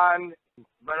going on,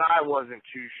 but I wasn't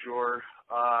too sure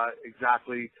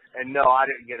exactly. And no, I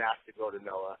didn't get asked to go to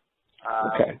Noah.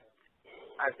 Okay.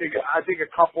 I think a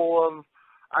couple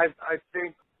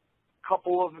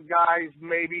of the guys,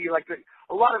 maybe like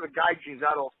a lot of the gaijins,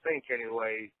 I don't think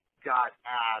anyway, got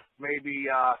asked. Maybe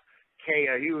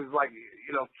Kaya, he was like,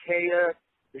 you know, Kaya,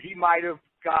 he might have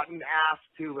gotten asked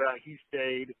to, but he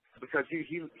stayed because he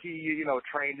you know,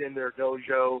 trained in their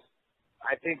dojo.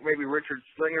 I think maybe Richard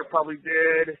Slinger probably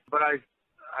did, but I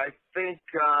think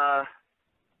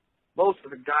most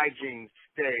of the gaijins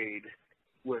stayed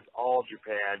with All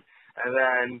Japan, and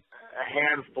then a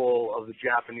handful of the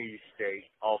Japanese stayed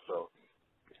also.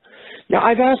 Now,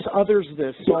 I've asked others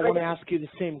this, so I want to ask you the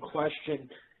same question.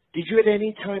 Did you at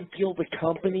any time feel the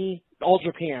company, All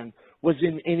Japan, was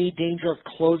in any danger of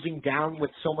closing down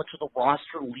with so much of the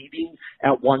roster leaving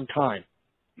at one time?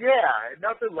 Yeah,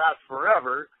 nothing lasts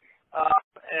forever.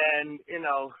 And, you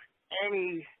know,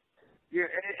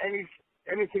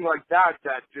 anything like that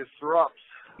disrupts,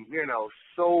 you know,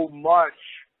 so much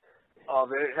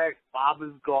of it. Heck, Bob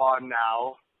is gone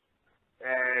now,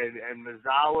 and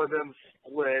Mizawa them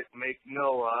split, make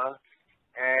Noah,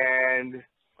 and,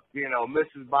 you know,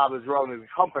 Mrs. Bob is running the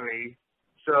company.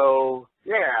 So,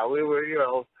 yeah, we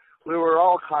were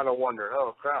all kind of wondering,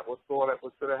 oh, crap, what's going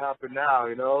to happen now,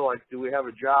 you know? Like, do we have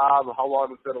a job? How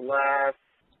long is it going to last?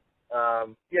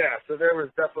 Yeah, so there was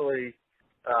definitely,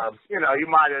 you know, you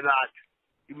might have,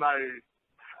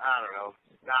 I don't know,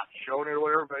 not shown it or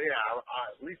whatever, but yeah,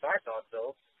 at least I thought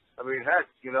so. I mean, heck,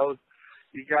 you know,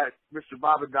 you got Mr.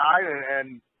 Baba died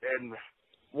and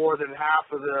more than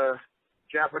half of the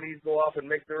Japanese go off and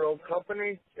make their own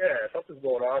company. Yeah, something's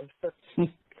going on.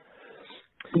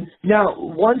 Now,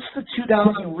 once the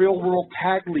 2000 Real World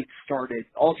Tag League started,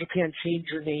 All Japan changed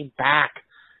your name back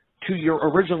to your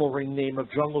original ring name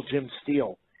of Jungle Jim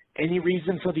Steel. Any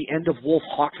reason for the end of Wolf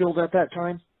Hockfield at that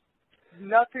time?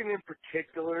 Nothing in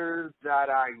particular that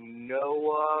I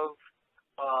know of,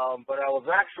 but I was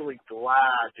actually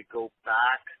glad to go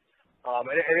back.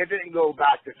 And it didn't go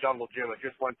back to Jungle Jim. It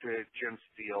just went to Jim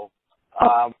Steel,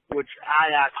 which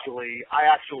I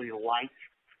actually liked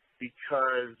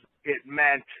because it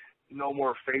meant no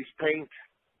more face paint.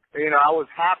 You know, I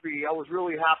was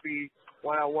really happy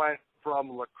when I went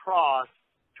from lacrosse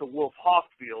to Wolf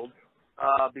Hockfield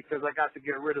because I got to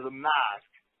get rid of the mask.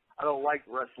 I don't like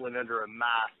wrestling under a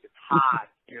mask. It's hot,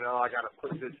 you know, I got to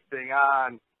put this thing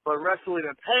on. But wrestling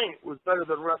in paint was better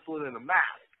than wrestling in a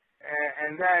mask.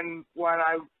 And then when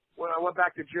I went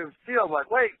back to Jim Steel, I'm like,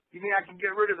 wait, you mean I can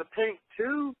get rid of the paint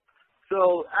too?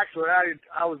 So actually,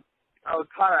 I was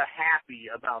kind of happy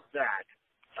about that.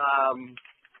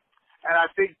 And I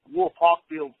think Wolf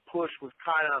Hockfield's push was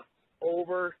kind of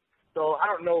over. So I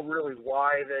don't know really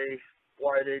why they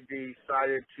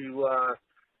decided to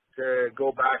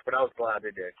go back, but I was glad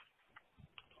they did.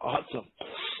 Awesome.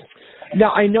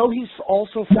 Now, I know he's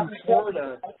also from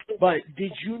Florida, but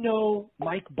did you know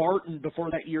Mike Barton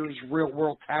before that year's Real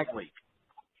World Tag League?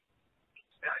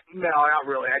 No, not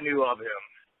really. I knew of him.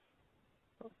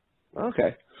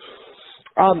 Okay.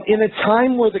 In a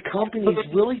time where the companies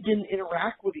really didn't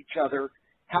interact with each other,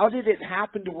 how did it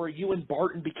happen to where you and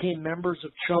Barton became members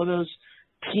of Chono's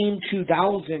Team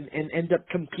 2000 and end up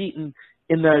competing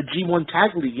in the G1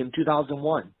 Tag League in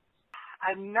 2001?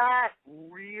 I'm not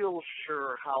real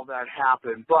sure how that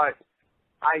happened, but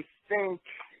I think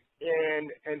in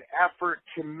an effort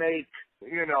to make,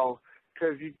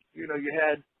 because you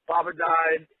had Baba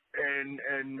died and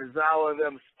Mizawa and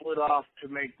them split off to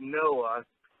make Noah.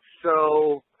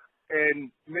 So,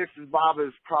 and Mrs. Baba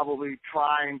is probably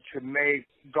trying to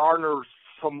garner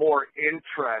some more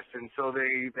interest, and so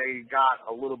they got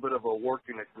a little bit of a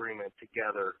working agreement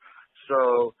together.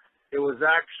 So it was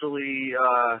actually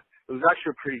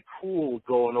pretty cool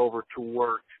going over to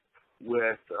work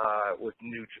with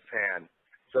New Japan.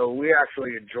 So we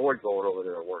actually enjoyed going over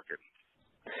there and working.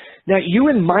 Now, you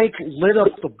and Mike lit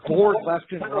up the board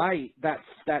left and right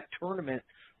that tournament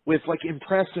with like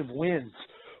impressive wins.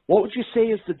 What would you say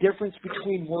is the difference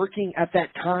between working at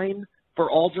that time for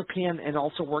All Japan and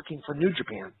also working for New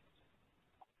Japan?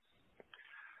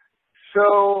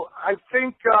 So I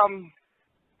think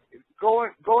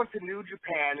going to New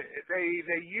Japan,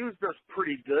 they used us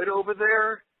pretty good over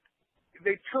there.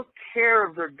 They took care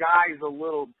of their guys a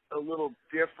little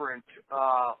different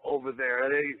over there.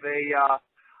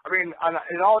 In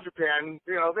All Japan,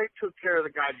 they took care of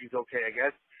the guys okay, I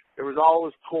guess. There was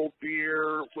always cold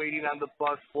beer waiting on the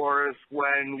bus for us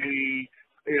when we,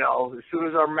 as soon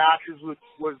as our matches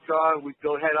was done, we'd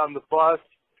go head on the bus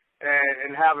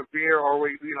and have a beer, or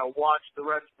we, watch the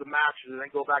rest of the matches and then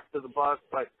go back to the bus.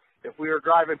 But if we were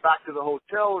driving back to the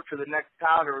hotel or to the next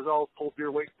town, there was always cold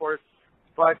beer waiting for us.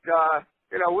 But,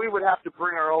 we would have to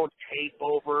bring our own tape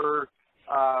over.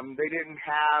 They didn't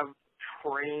have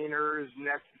trainers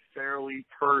necessarily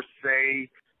per se.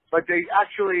 But they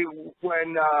actually,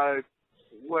 when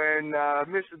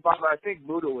Mrs. Baba, I think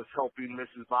Muda was helping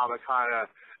Mrs. Baba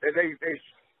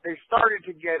they started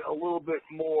to get a little bit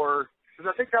more, because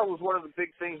I think that was one of the big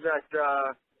things that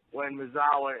when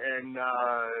Mizawa and,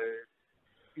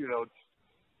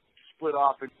 split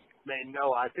off and made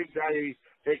Noah, I think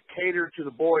they catered to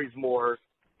the boys more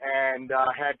and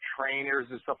had trainers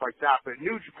and stuff like that. But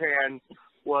New Japan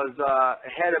was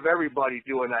ahead of everybody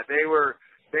doing that.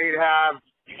 They'd have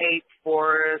tape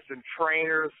for us and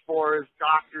trainers for us,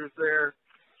 doctors there.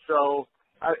 So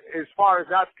as far as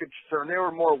that's concerned, they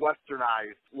were more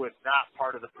westernized with that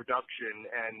part of the production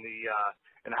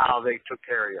and how they took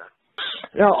care of you.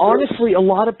 Now, honestly, a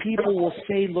lot of people will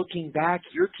say, looking back,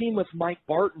 your team with Mike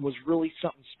Barton was really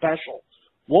something special.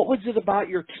 What was it about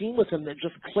your team with him that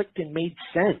just clicked and made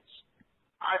sense?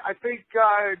 I think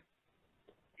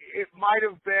it might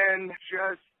have been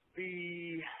just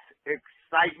the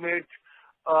excitement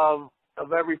of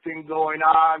everything going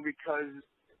on, because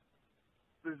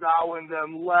Mizawa and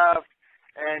them left,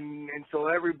 and so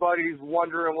everybody's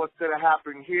wondering what's going to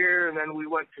happen here, and then we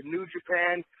went to New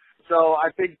Japan. So I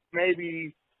think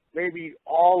maybe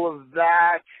all of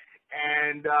that,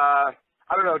 and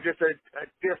I don't know, just a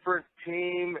different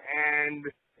team, and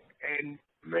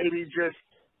maybe just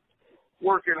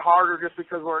working harder just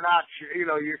because we're not,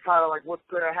 you're kind of like, what's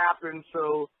going to happen?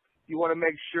 So you want to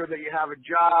make sure that you have a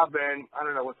job, and I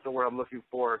don't know what's the word I'm looking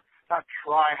for. Not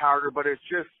try harder, but it's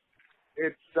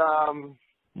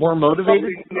more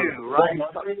motivated, new, right?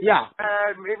 Yeah.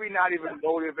 Maybe not even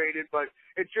motivated, but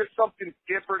it's just something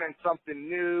different and something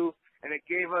new, and it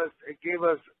gave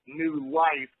us new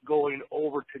life going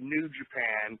over to New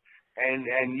Japan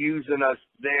and using us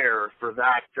there for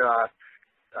that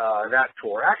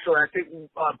tour. Actually, I think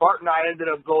Bart and I ended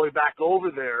up going back over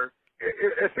there.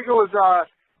 I think it was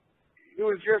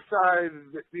just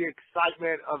the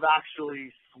excitement of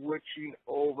actually switching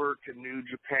over to New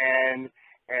Japan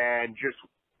and just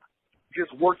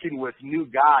working with new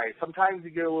guys. Sometimes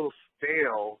you get a little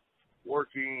stale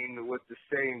working with the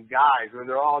same guys. I mean,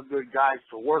 they're all good guys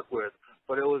to work with,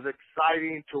 but it was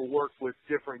exciting to work with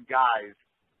different guys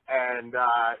and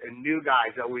new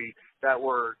guys that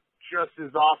were just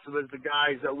as awesome as the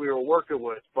guys that we were working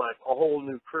with, but a whole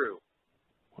new crew.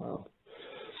 Wow.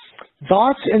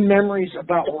 Thoughts and memories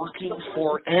about working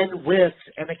for and with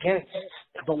and against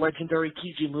the legendary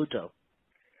Keiji Muto.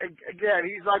 Again,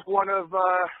 he's like one of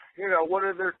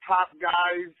their top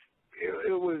guys.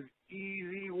 It was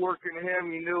easy working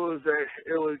him. You knew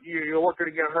you weren't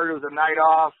going to get hurt. It was a night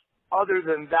off. Other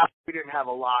than that, we didn't have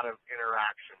a lot of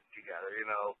interaction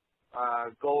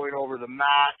together. Going over the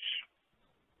match,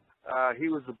 he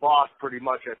was the boss pretty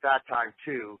much at that time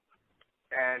too.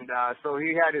 And so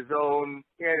he had his own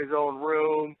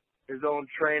room, his own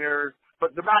trainer,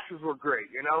 but the matches were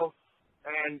great, you know.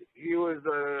 And he was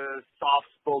a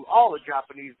soft-spoken. All the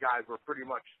Japanese guys were pretty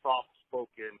much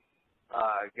soft-spoken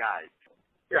guys.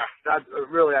 Yeah, that's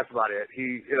about it.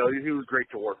 He was great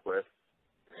to work with.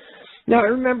 Now, I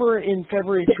remember in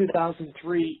February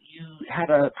 2003, you had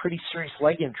a pretty serious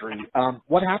leg injury.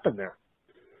 What happened there?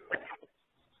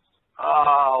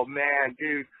 Oh man,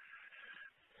 dude.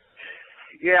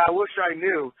 Yeah, I wish I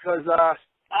knew, because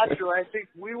actually, I think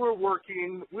we were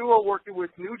working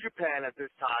with New Japan at this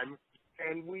time,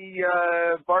 and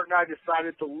Bart and I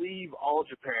decided to leave All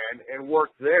Japan and work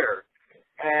there,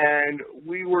 and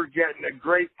we were getting a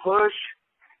great push,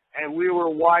 and we were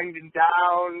winding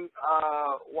down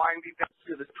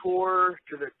to the tour,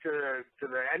 to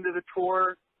the end of the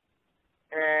tour,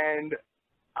 and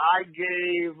I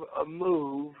gave a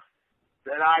move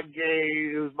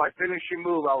it was my finishing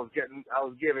move I was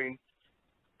giving,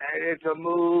 and it's a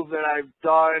move that I've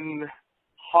done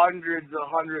hundreds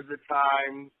of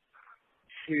times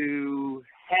to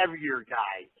heavier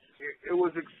guys. It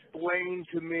was explained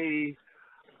to me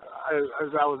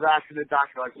as I was asking the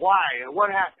doctor, like, why? What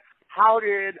happened? How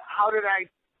did I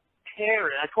tear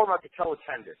it? I tore my patella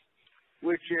tendon,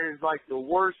 which is like the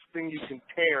worst thing you can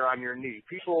tear on your knee.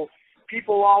 People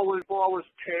always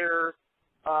tear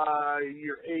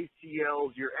your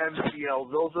ACLs, your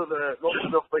MCLs. Those are the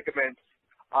ligaments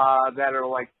that are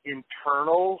like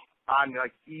internal on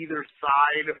like either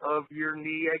side of your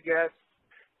knee, I guess.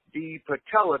 The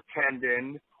patella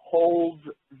tendon holds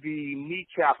the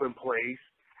kneecap in place,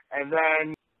 and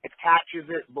then attaches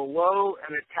it below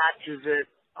and attaches it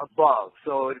above.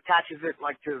 So it attaches it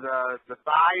like to the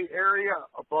thigh area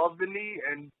above the knee,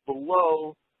 and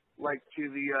below like to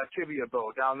the tibia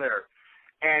bone down there.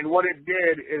 And what it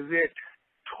did is it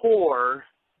tore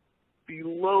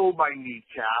below my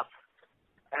kneecap,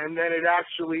 and then it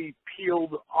actually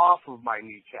peeled off of my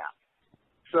kneecap.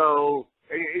 So,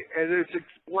 and it's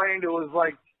explained, it was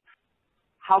like,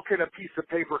 how can a piece of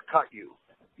paper cut you?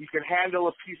 You can handle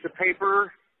a piece of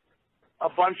paper a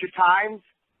bunch of times,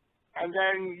 and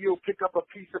then you'll pick up a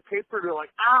piece of paper and you're like,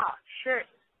 shit,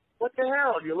 what the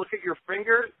hell? And you look at your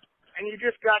finger, and you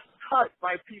just got cut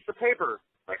by a piece of paper.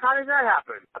 Like, how did that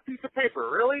happen? A piece of paper,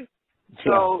 really? Yeah.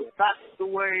 So that's the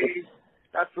way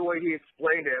he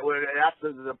explained it. That's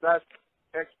the best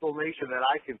explanation that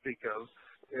I can think of.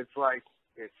 It's like,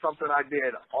 it's something I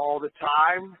did all the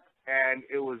time, and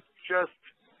it was just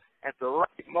at the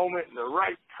right moment, the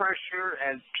right pressure,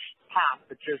 and pop,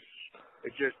 it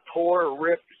just tore,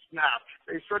 ripped, snapped.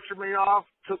 They stretchered me off,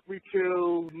 took me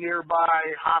to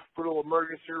nearby hospital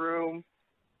emergency room,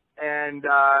 and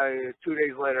 2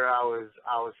 days later I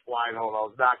was flying home. I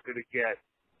was not gonna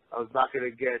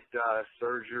get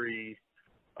surgery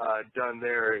done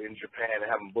there in Japan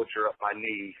and have them butcher up my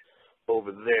knee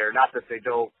over there. Not that they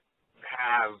don't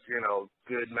have,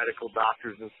 good medical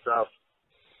doctors and stuff,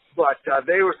 but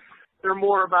they're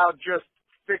more about just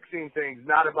fixing things,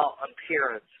 not about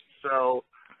appearance. So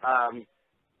I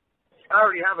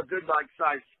already have a good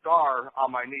sized scar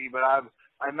on my knee, but I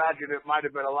imagine it might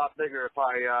have been a lot bigger if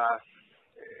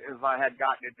I had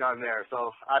gotten it done there.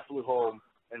 So I flew home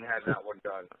and had that one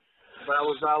done. But I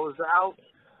was out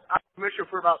of commission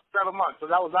for about 7 months. So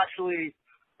that was actually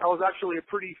a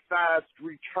pretty fast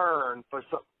return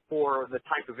for the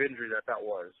type of injury that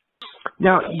was.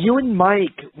 Now, you and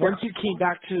Mike, once you came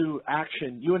back to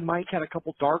action, you and Mike had a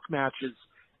couple dark matches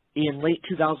in late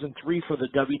 2003 for the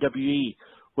WWE.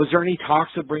 Was there any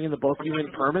talks of bringing the both of you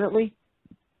in permanently?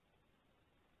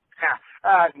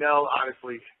 No,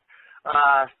 honestly,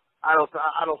 I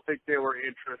don't think they were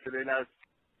interested in us.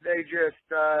 They just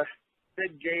they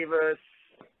gave us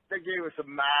a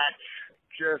match,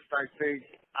 just I think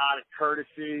out of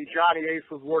courtesy. Johnny Ace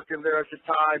was working there at the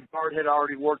time. Bart had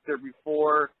already worked there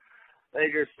before. They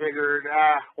just figured,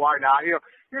 why not? You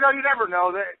never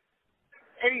know, that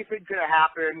anything could have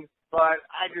happened. But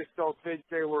I just don't think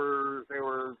they were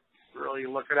really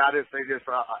looking at us. They just,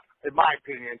 in my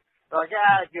opinion, they're like,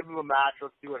 give them a match.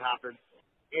 Let's see what happens.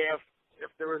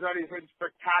 If there was anything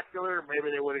spectacular,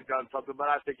 maybe they would have done something. But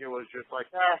I think it was just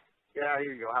like, here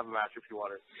you go, have a match if you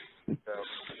want it. So.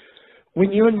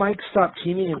 When you and Mike stopped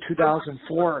teaming in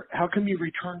 2004, how come you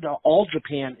returned to All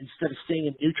Japan instead of staying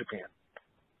in New Japan?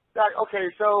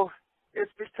 Okay, so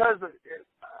it's because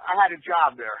I had a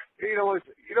job there. You know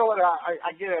what?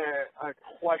 I get a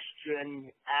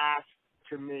question asked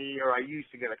to me, or I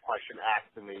used to get a question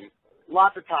asked to me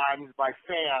lots of times by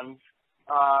fans,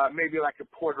 maybe like in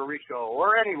Puerto Rico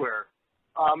or anywhere.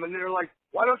 And they're like,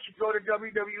 why don't you go to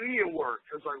WWE and work?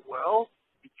 I was like, well,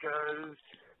 because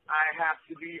I have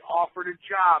to be offered a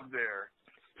job there.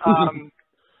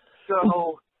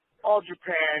 So All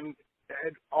Japan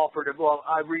had offered it. Well,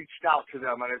 I reached out to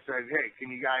them and I said, hey,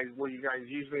 will you guys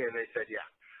use me? And they said, yeah.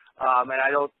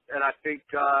 And I think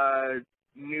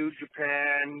New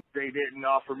Japan, they didn't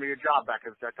offer me a job back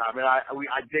at that time. And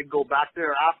I did go back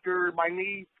there after my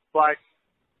knee, but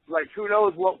like, who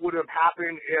knows what would have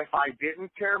happened if I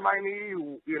didn't tear my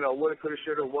knee? You know, woulda, coulda,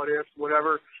 shoulda, what if,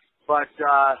 whatever. But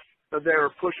they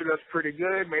were pushing us pretty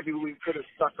good. Maybe we could have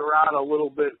stuck around a little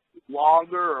bit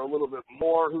longer or a little bit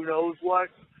more. Who knows what?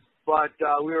 But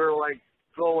we were like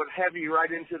going heavy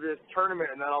right into this tournament,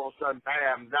 and then all of a sudden,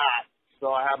 bam, that.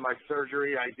 So I had my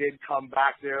surgery. I did come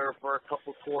back there for a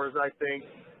couple tours, I think.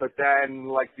 But then,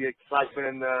 like, the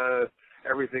excitement and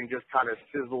everything just kind of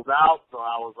sizzled out. So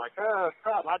I was like, oh,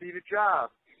 crap, I need a job.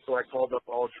 So I called up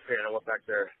All Japan and went back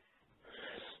there.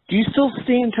 Do you still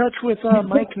stay in touch with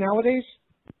Mike nowadays?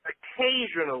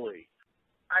 Occasionally.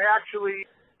 I actually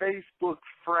Facebook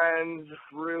friends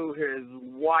through his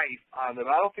wife on them.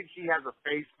 I don't think he has a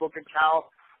Facebook account,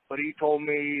 but he told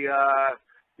me,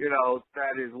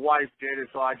 that his wife did it,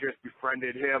 so I just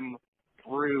befriended him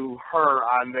through her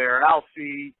on there. And I'll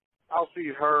see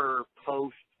her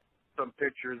post some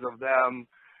pictures of them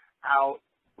out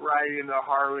riding the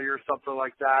Harley or something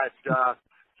like that.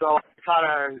 So I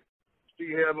kind of see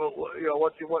him,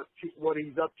 what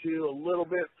he's up to a little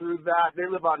bit through that. They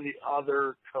live on the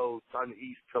other coast, on the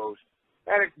East Coast,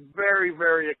 and it's very,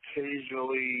 very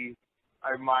occasionally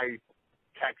I might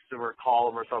text him or call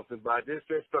him or something. But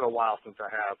it's been a while since I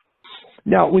have.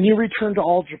 Now, when you returned to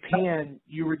All Japan,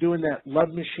 you were doing that Love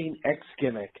Machine X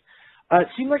gimmick. It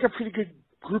seemed like a pretty good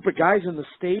group of guys in the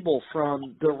stable,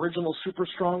 from the original Super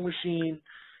Strong Machine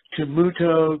to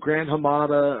Muto, Grand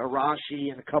Hamada,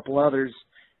 Arashi, and a couple others.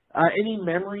 Any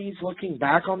memories looking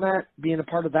back on that, being a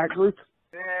part of that group?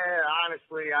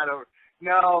 Honestly, I don't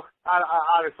know.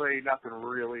 Honestly,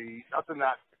 nothing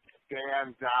that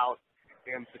stands out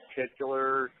in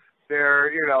particular.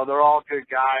 They're all good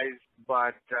guys,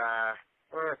 but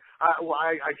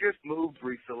I just moved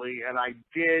recently, and I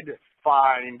did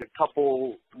find a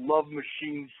couple Love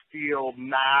Machine steel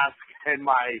masks and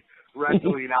my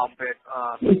wrestling outfit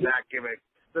for that gimmick.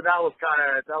 So that was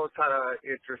kind of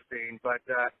interesting, but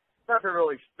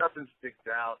nothing sticks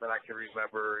out that I can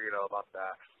remember, about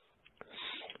that.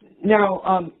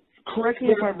 Now, correct me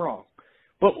if I'm wrong,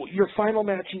 but your final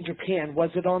match in Japan,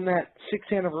 was it on that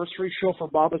 6th anniversary show for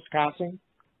Baba's passing?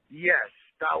 Yes,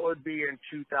 that would be in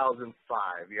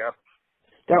 2005. Yep.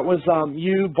 That was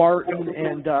you, Barton,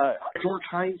 and George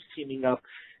Hines teaming up.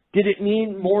 Did it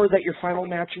mean more that your final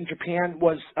match in Japan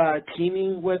was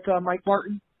teaming with Mike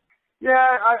Barton? Yeah,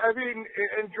 I mean,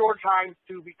 and George Hines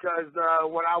too, because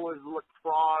when I was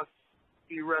lacrosse,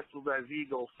 he wrestled as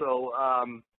Eagle. So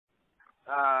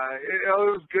it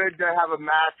was good to have a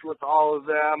match with all of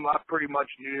them. I pretty much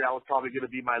knew that was probably going to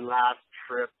be my last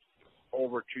trip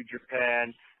over to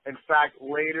Japan. In fact,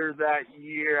 later that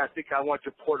year, I think I went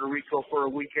to Puerto Rico for a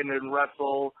weekend and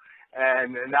wrestled,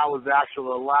 and that was actually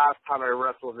the last time I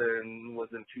wrestled was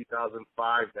in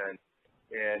 2005 then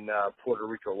in Puerto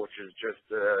Rico, which is just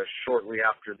shortly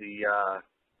after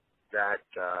that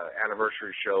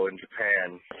anniversary show in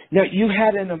Japan. Now, you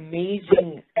had an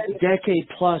amazing decade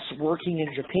plus working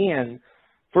in Japan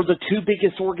for the two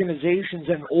biggest organizations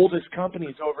and oldest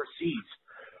companies overseas.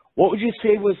 What would you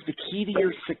say was the key to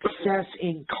your success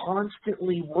in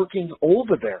constantly working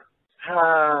over there?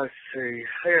 Let's see.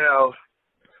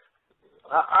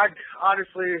 I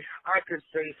honestly, I could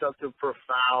say something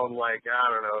profound like,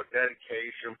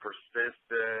 dedication,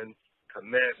 persistence,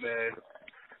 commitment,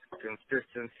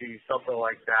 consistency, something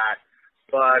like that.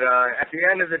 But at the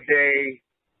end of the day,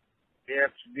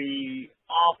 if the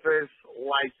office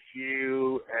likes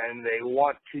you and they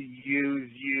want to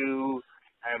use you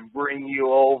and bring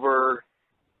you over,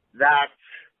 that's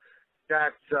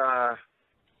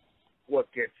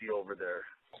what gets you over there.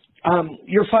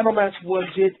 Your final match, was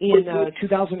it in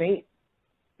 2008?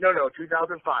 No,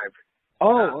 2005.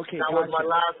 Oh, okay. That was my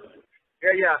last.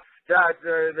 Yeah.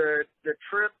 The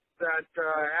trip, that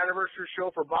anniversary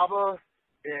show for Baba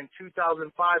in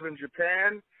 2005 in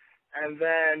Japan, and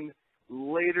then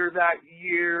later that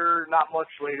year, not much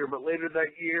later, but later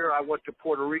that year, I went to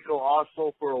Puerto Rico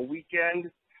also for a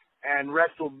weekend and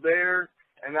wrestled there,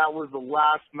 and that was the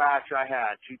last match I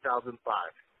had, 2005.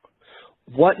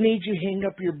 What made you hang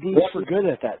up your boots for good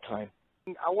at that time?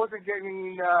 I wasn't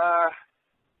getting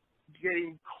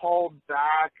called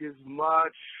back as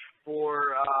much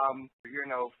for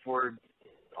for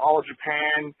All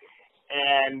Japan,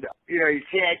 And, you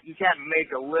can't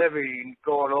make a living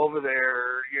going over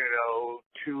there,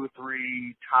 2 or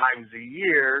 3 times a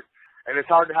year. And it's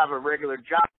hard to have a regular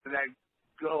job and then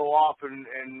go off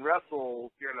and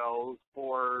wrestle,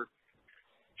 for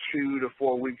 2 to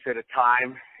 4 weeks at a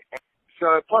time.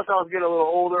 So plus I was getting a little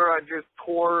older. I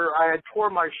had tore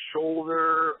my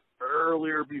shoulder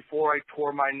earlier before I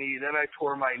tore my knee. Then I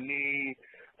tore my knee,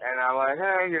 and I'm like,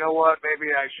 hey, you know what?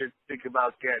 Maybe I should think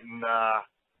about getting a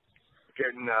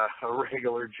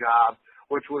regular job,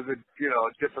 which was a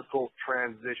difficult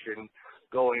transition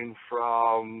going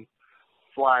from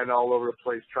flying all over the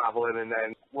place, traveling, and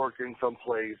then working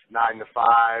someplace 9 to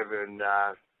 5, and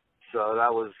so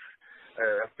that was.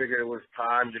 I figured it was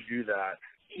time to do that.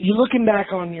 You looking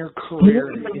back on your career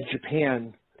in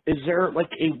Japan, is there like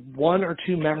a 1 or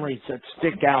 2 memories that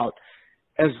stick out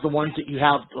as the ones that you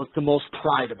have the most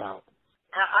pride about?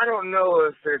 I don't know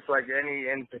if it's like any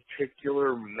in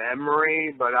particular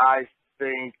memory, but I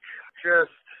think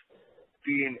just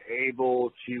being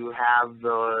able to have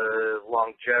the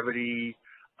longevity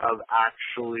of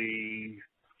actually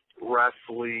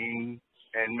wrestling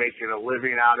and making a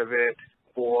living out of it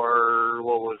for,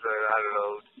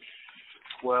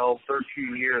 12,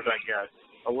 13 years, I guess.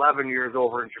 11 years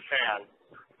over in Japan.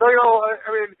 So,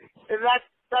 and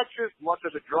that's just luck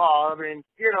of the draw. I mean,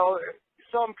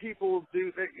 some people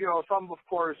do, some, of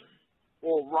course,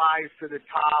 will rise to the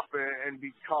top and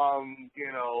become,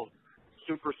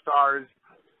 superstars.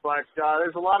 But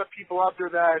there's a lot of people out there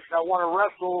that want to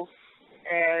wrestle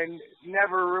and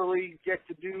never really get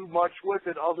to do much with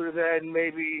it other than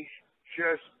maybe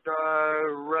just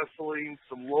wrestling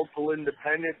some local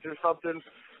independents or something.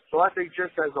 So I think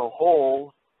just as a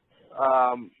whole,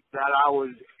 that I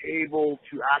was able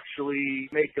to actually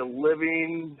make a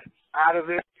living out of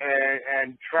it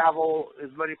and travel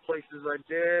as many places as I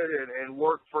did and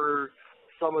work for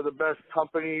some of the best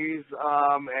companies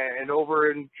and over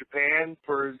in Japan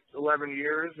for 11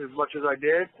 years as much as I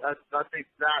did. I think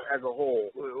that as a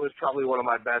whole was probably one of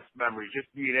my best memories,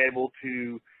 just being able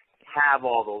to have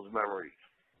all those memories.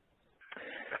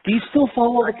 Do you still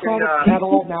follow the product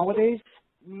catalog nowadays?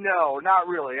 No, not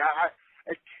really. I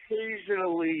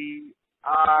occasionally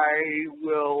I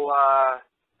will. I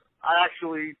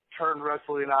actually turned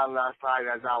wrestling on last night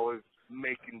as I was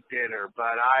making dinner,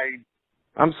 but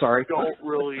I'm sorry. Don't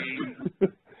really.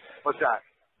 What's that?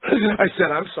 I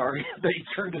said I'm sorry that you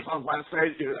turned it on last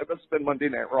night. That must have been Monday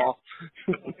Night Raw.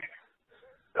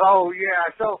 Oh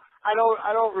yeah. So I don't.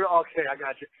 Okay, I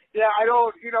got you. Yeah, I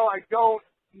don't. I don't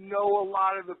know a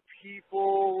lot of the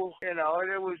people. And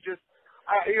it was just.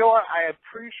 I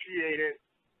appreciate it.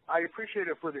 I appreciate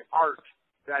it for the art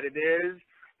that it is.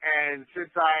 And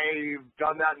since I've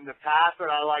done that in the past,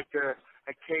 and I like to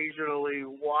occasionally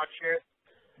watch it.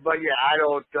 But yeah, I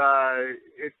don't,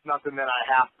 it's nothing that I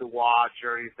have to watch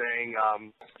or anything.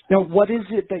 Now, what is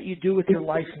it that you do with your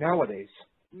life nowadays?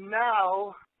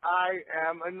 Now, I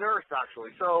am a nurse,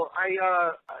 actually. So I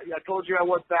told you I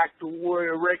went back to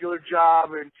a regular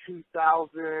job in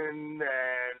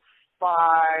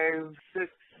 2005,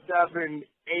 6, 7,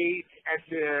 8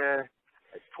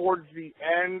 towards the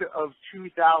end of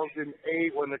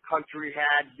 2008 when the country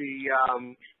had the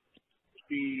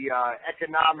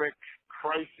economic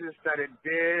crisis that it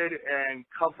did and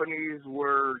companies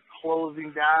were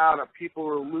closing down and people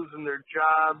were losing their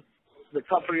jobs. The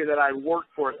company that I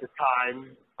worked for at the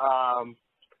time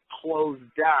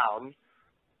closed down.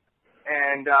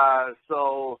 And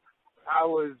so I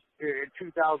was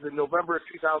in November of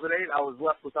 2008, I was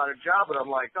left without a job, and I'm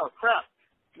like, oh crap,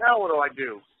 now what do I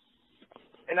do?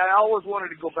 And I always wanted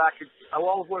to go back to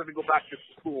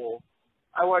school.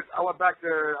 I went back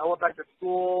to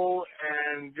school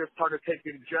and just started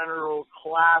taking general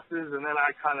classes, and then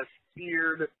I kind of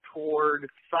steered toward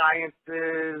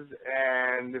sciences,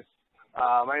 and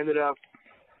I ended up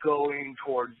going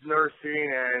towards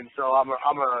nursing, and so I'm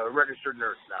a registered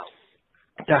nurse now.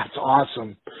 That's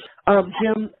awesome.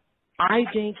 Jim, I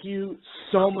thank you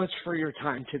so much for your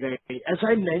time today. As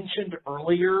I mentioned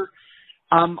earlier,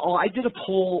 I did a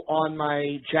poll on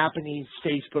my Japanese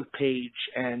Facebook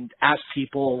page and asked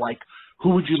people, like, who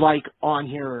would you like on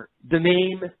here? The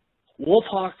name Wolf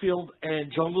Hochfield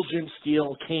and Jungle Jim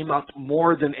Steele came up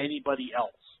more than anybody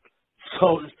else.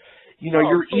 So,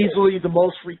 you're easily the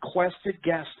most requested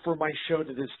guest for my show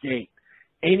to this date.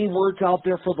 Any words out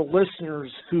there for the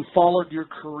listeners who followed your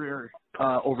career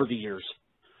over the years?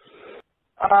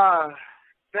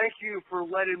 Thank you for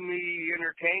letting me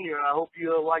entertain you. I hope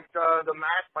you liked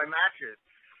my matches.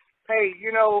 Hey,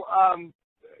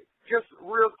 just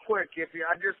real quick,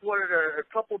 I just wanted a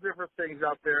couple different things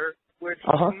out there, which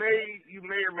you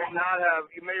may or may not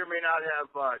have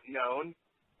known.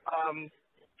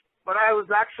 But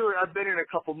I've been in a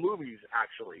couple movies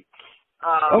actually.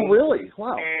 Oh, really?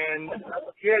 Wow. And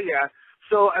yeah.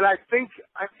 So, and I think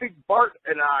Bart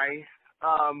and I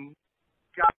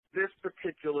got this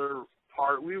particular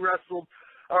part. We wrestled,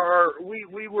 or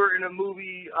we were in a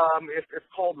movie. It's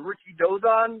called Ricky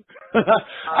Dozan.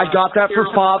 I got that for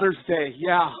Father's Day.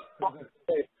 Yeah.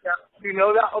 Yeah. You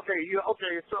know that? Okay.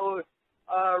 Okay. So,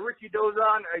 Ricky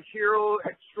Dozan, a hero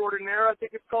extraordinaire, I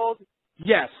think it's called.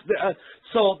 Yes.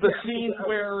 So the scene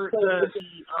where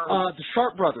the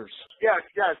Sharp brothers.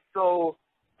 Yes. So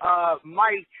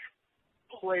Mike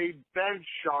played Ben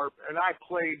Sharp, and I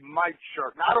played Mike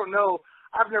Sharp. Now, I don't know.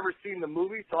 I've never seen the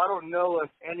movie, so I don't know if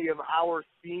any of our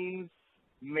scenes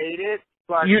made it.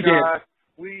 But you did.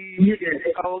 We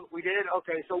did. Oh, we did.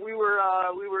 Okay. So we were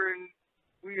in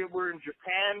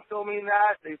Japan filming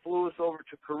that. They flew us over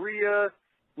to Korea.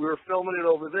 We were filming it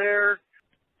over there.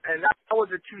 And that was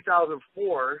in 2004,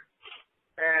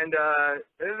 and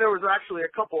then there was actually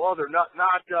a couple other not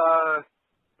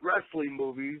wrestling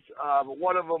movies, but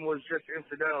one of them was just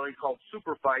incidentally called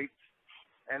Super Fights,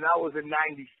 and that was in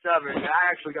 '97. And I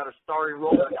actually got a starring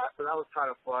role in that, so that was kind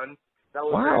of fun. That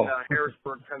was in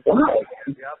Harrisburg, Pennsylvania.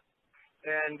 Wow. Yep.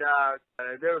 And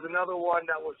there was another one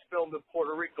that was filmed in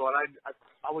Puerto Rico, and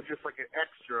I was just like an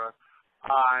extra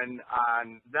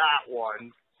on that one,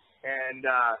 and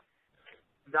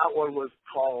that one was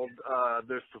called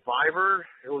The Survivor.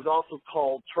 It was also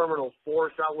called Terminal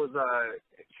Force. That was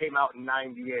it came out in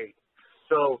 '98.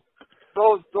 So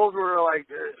those were like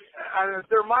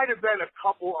there might have been a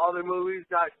couple other movies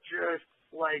that just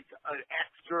like an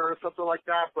extra or something like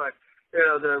that, but you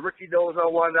know, the Ricky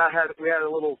Dozan one we had a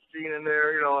little scene in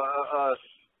there, you know,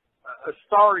 a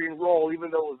starring role, even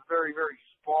though it was a very, very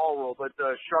small role, but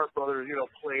the Sharp brothers, you know,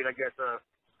 played I guess a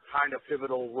kind of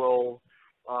pivotal role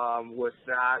with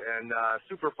that, and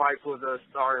Super Fights was a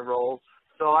starring role.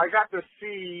 So I got to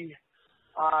see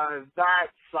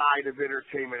that side of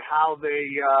entertainment, how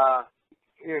they,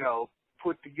 you know,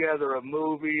 put together a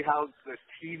movie, how the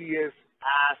tedious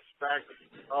aspects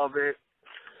of it.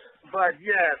 But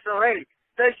yeah, so hey,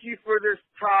 thank you for this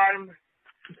time,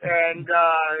 and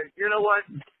you know what?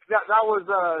 That was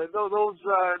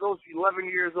those 11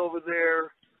 years over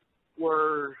there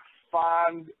were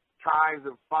fond times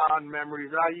and fond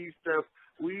memories.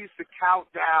 We used to count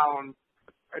down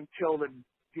until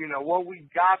when we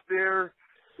got there,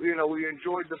 you know, we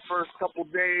enjoyed the first couple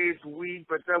days, week,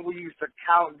 but then we used to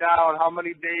count down how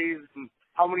many days and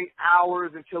how many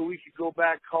hours until we could go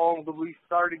back home. But we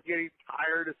started getting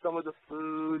tired of some of the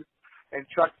food and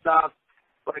truck stuff.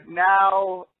 But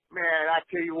now, man, I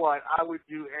tell you what, I would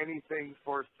do anything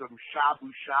for some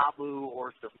shabu-shabu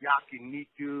or some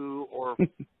yakiniku or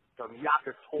some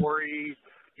yakitori.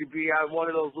 You'd be on one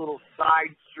of those little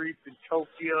side streets in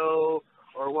Tokyo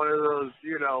or one of those,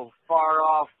 you know, far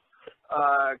off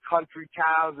country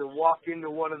towns and walk into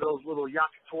one of those little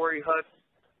yakitori huts.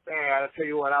 Man, I tell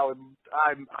you what, I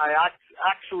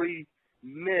actually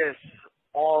miss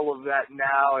all of that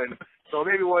now, and so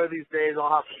maybe one of these days I'll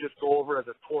have to just go over as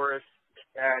a tourist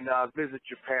and visit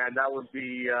Japan. That would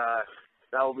be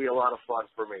a lot of fun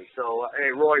for me. So,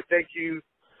 hey, Roy, thank you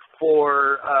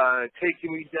for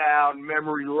taking me down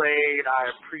memory lane. I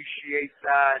appreciate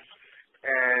that,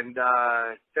 and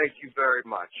thank you very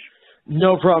much.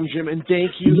 No problem, Jim, and thank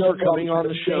you for coming on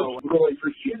the show. I really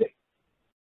appreciate it.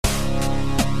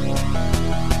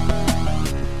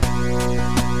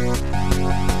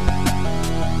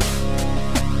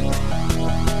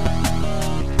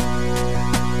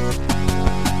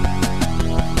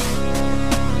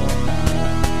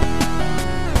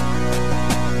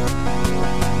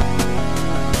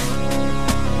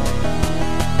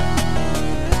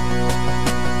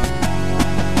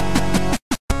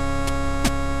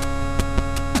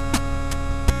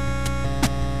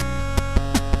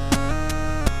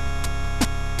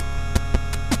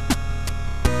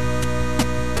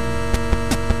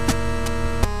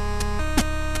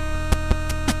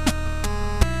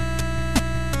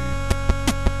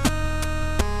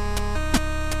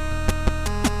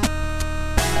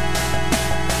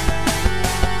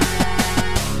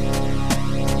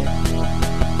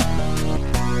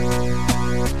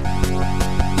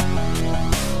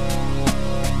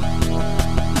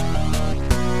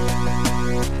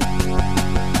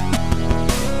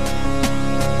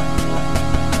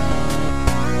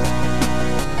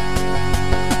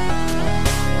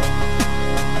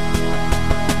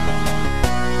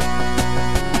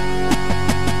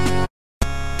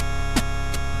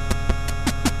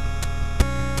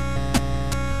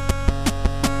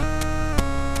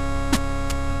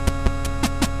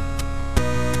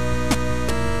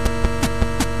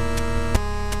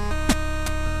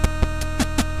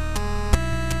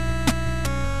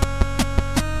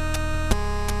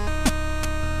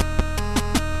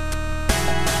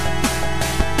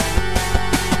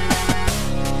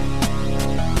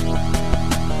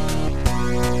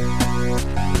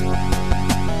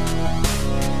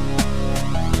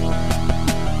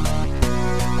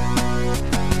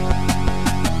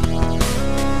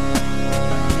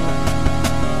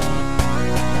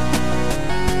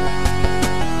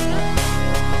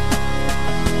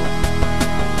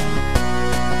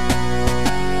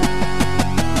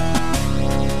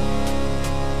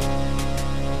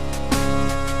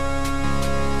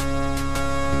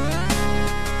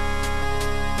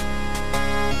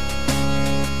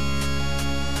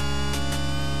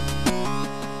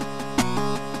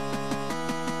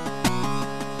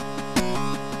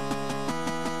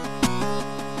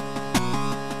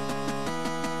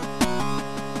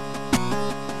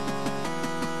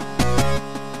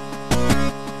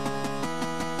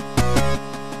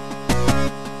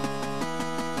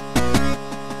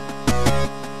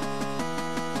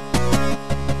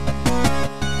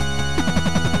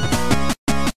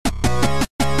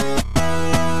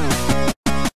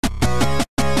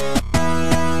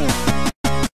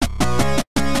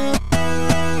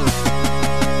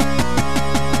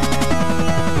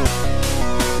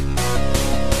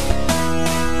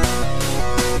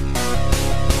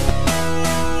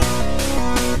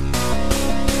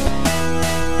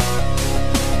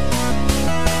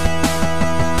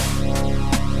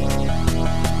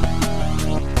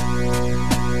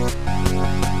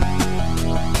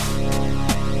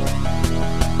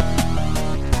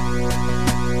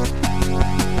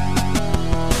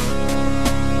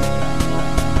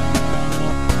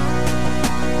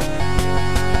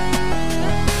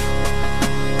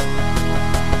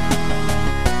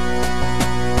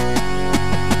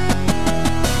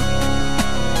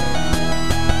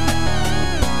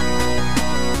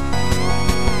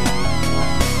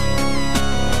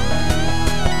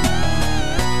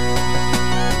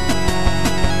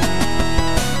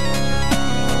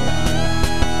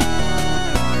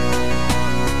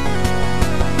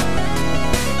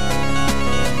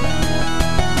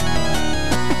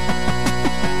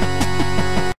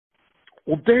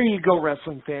 there you go,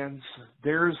 wrestling fans.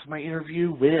 There's my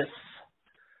interview with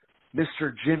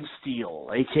Mr. Jim Steele,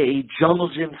 a.k.a. Jungle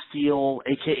Jim Steele,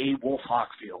 a.k.a. Wolf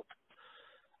Hockfield.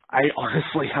 I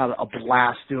honestly had a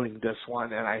blast doing this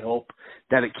one, and I hope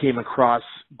that it came across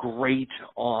great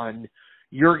on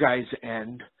your guys'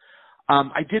 end.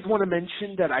 I did want to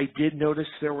mention that I did notice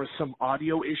there were some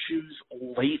audio issues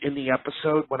late in the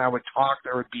episode. When I would talk,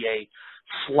 there would be a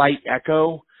slight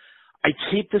echo. I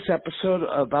taped this episode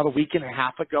about a week and a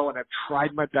half ago, and I've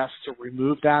tried my best to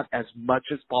remove that as much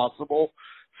as possible.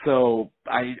 So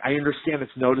I understand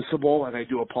it's noticeable, and I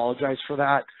do apologize for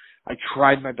that. I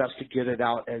tried my best to get it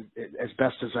out as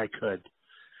best as I could.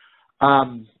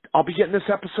 I'll be getting this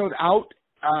episode out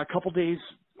a couple days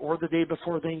or the day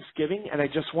before Thanksgiving, and I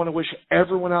just want to wish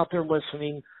everyone out there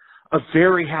listening a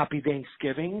very happy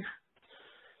Thanksgiving.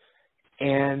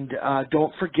 And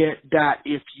don't forget that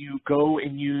if you go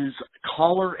and use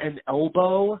Collar and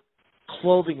Elbow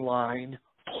clothing line,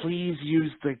 please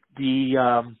use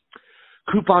the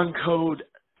coupon code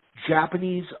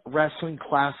Japanese Wrestling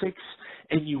Classics,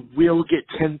 and you will get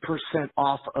 10%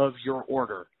 off of your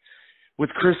order. With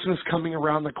Christmas coming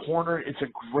around the corner, it's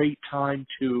a great time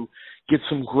to get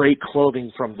some great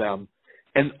clothing from them.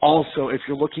 And also, if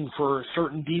you're looking for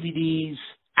certain DVDs,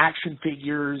 action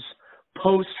figures,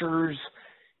 posters,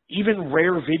 even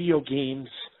rare video games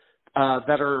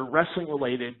that are wrestling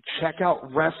related, check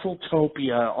out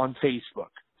WrestleTopia on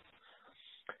Facebook.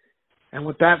 And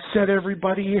with that said,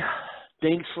 everybody,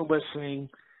 thanks for listening,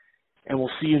 and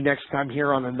we'll see you next time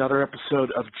here on another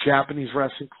episode of Japanese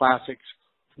Wrestling Classics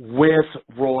with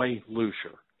Roy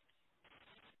Lucier.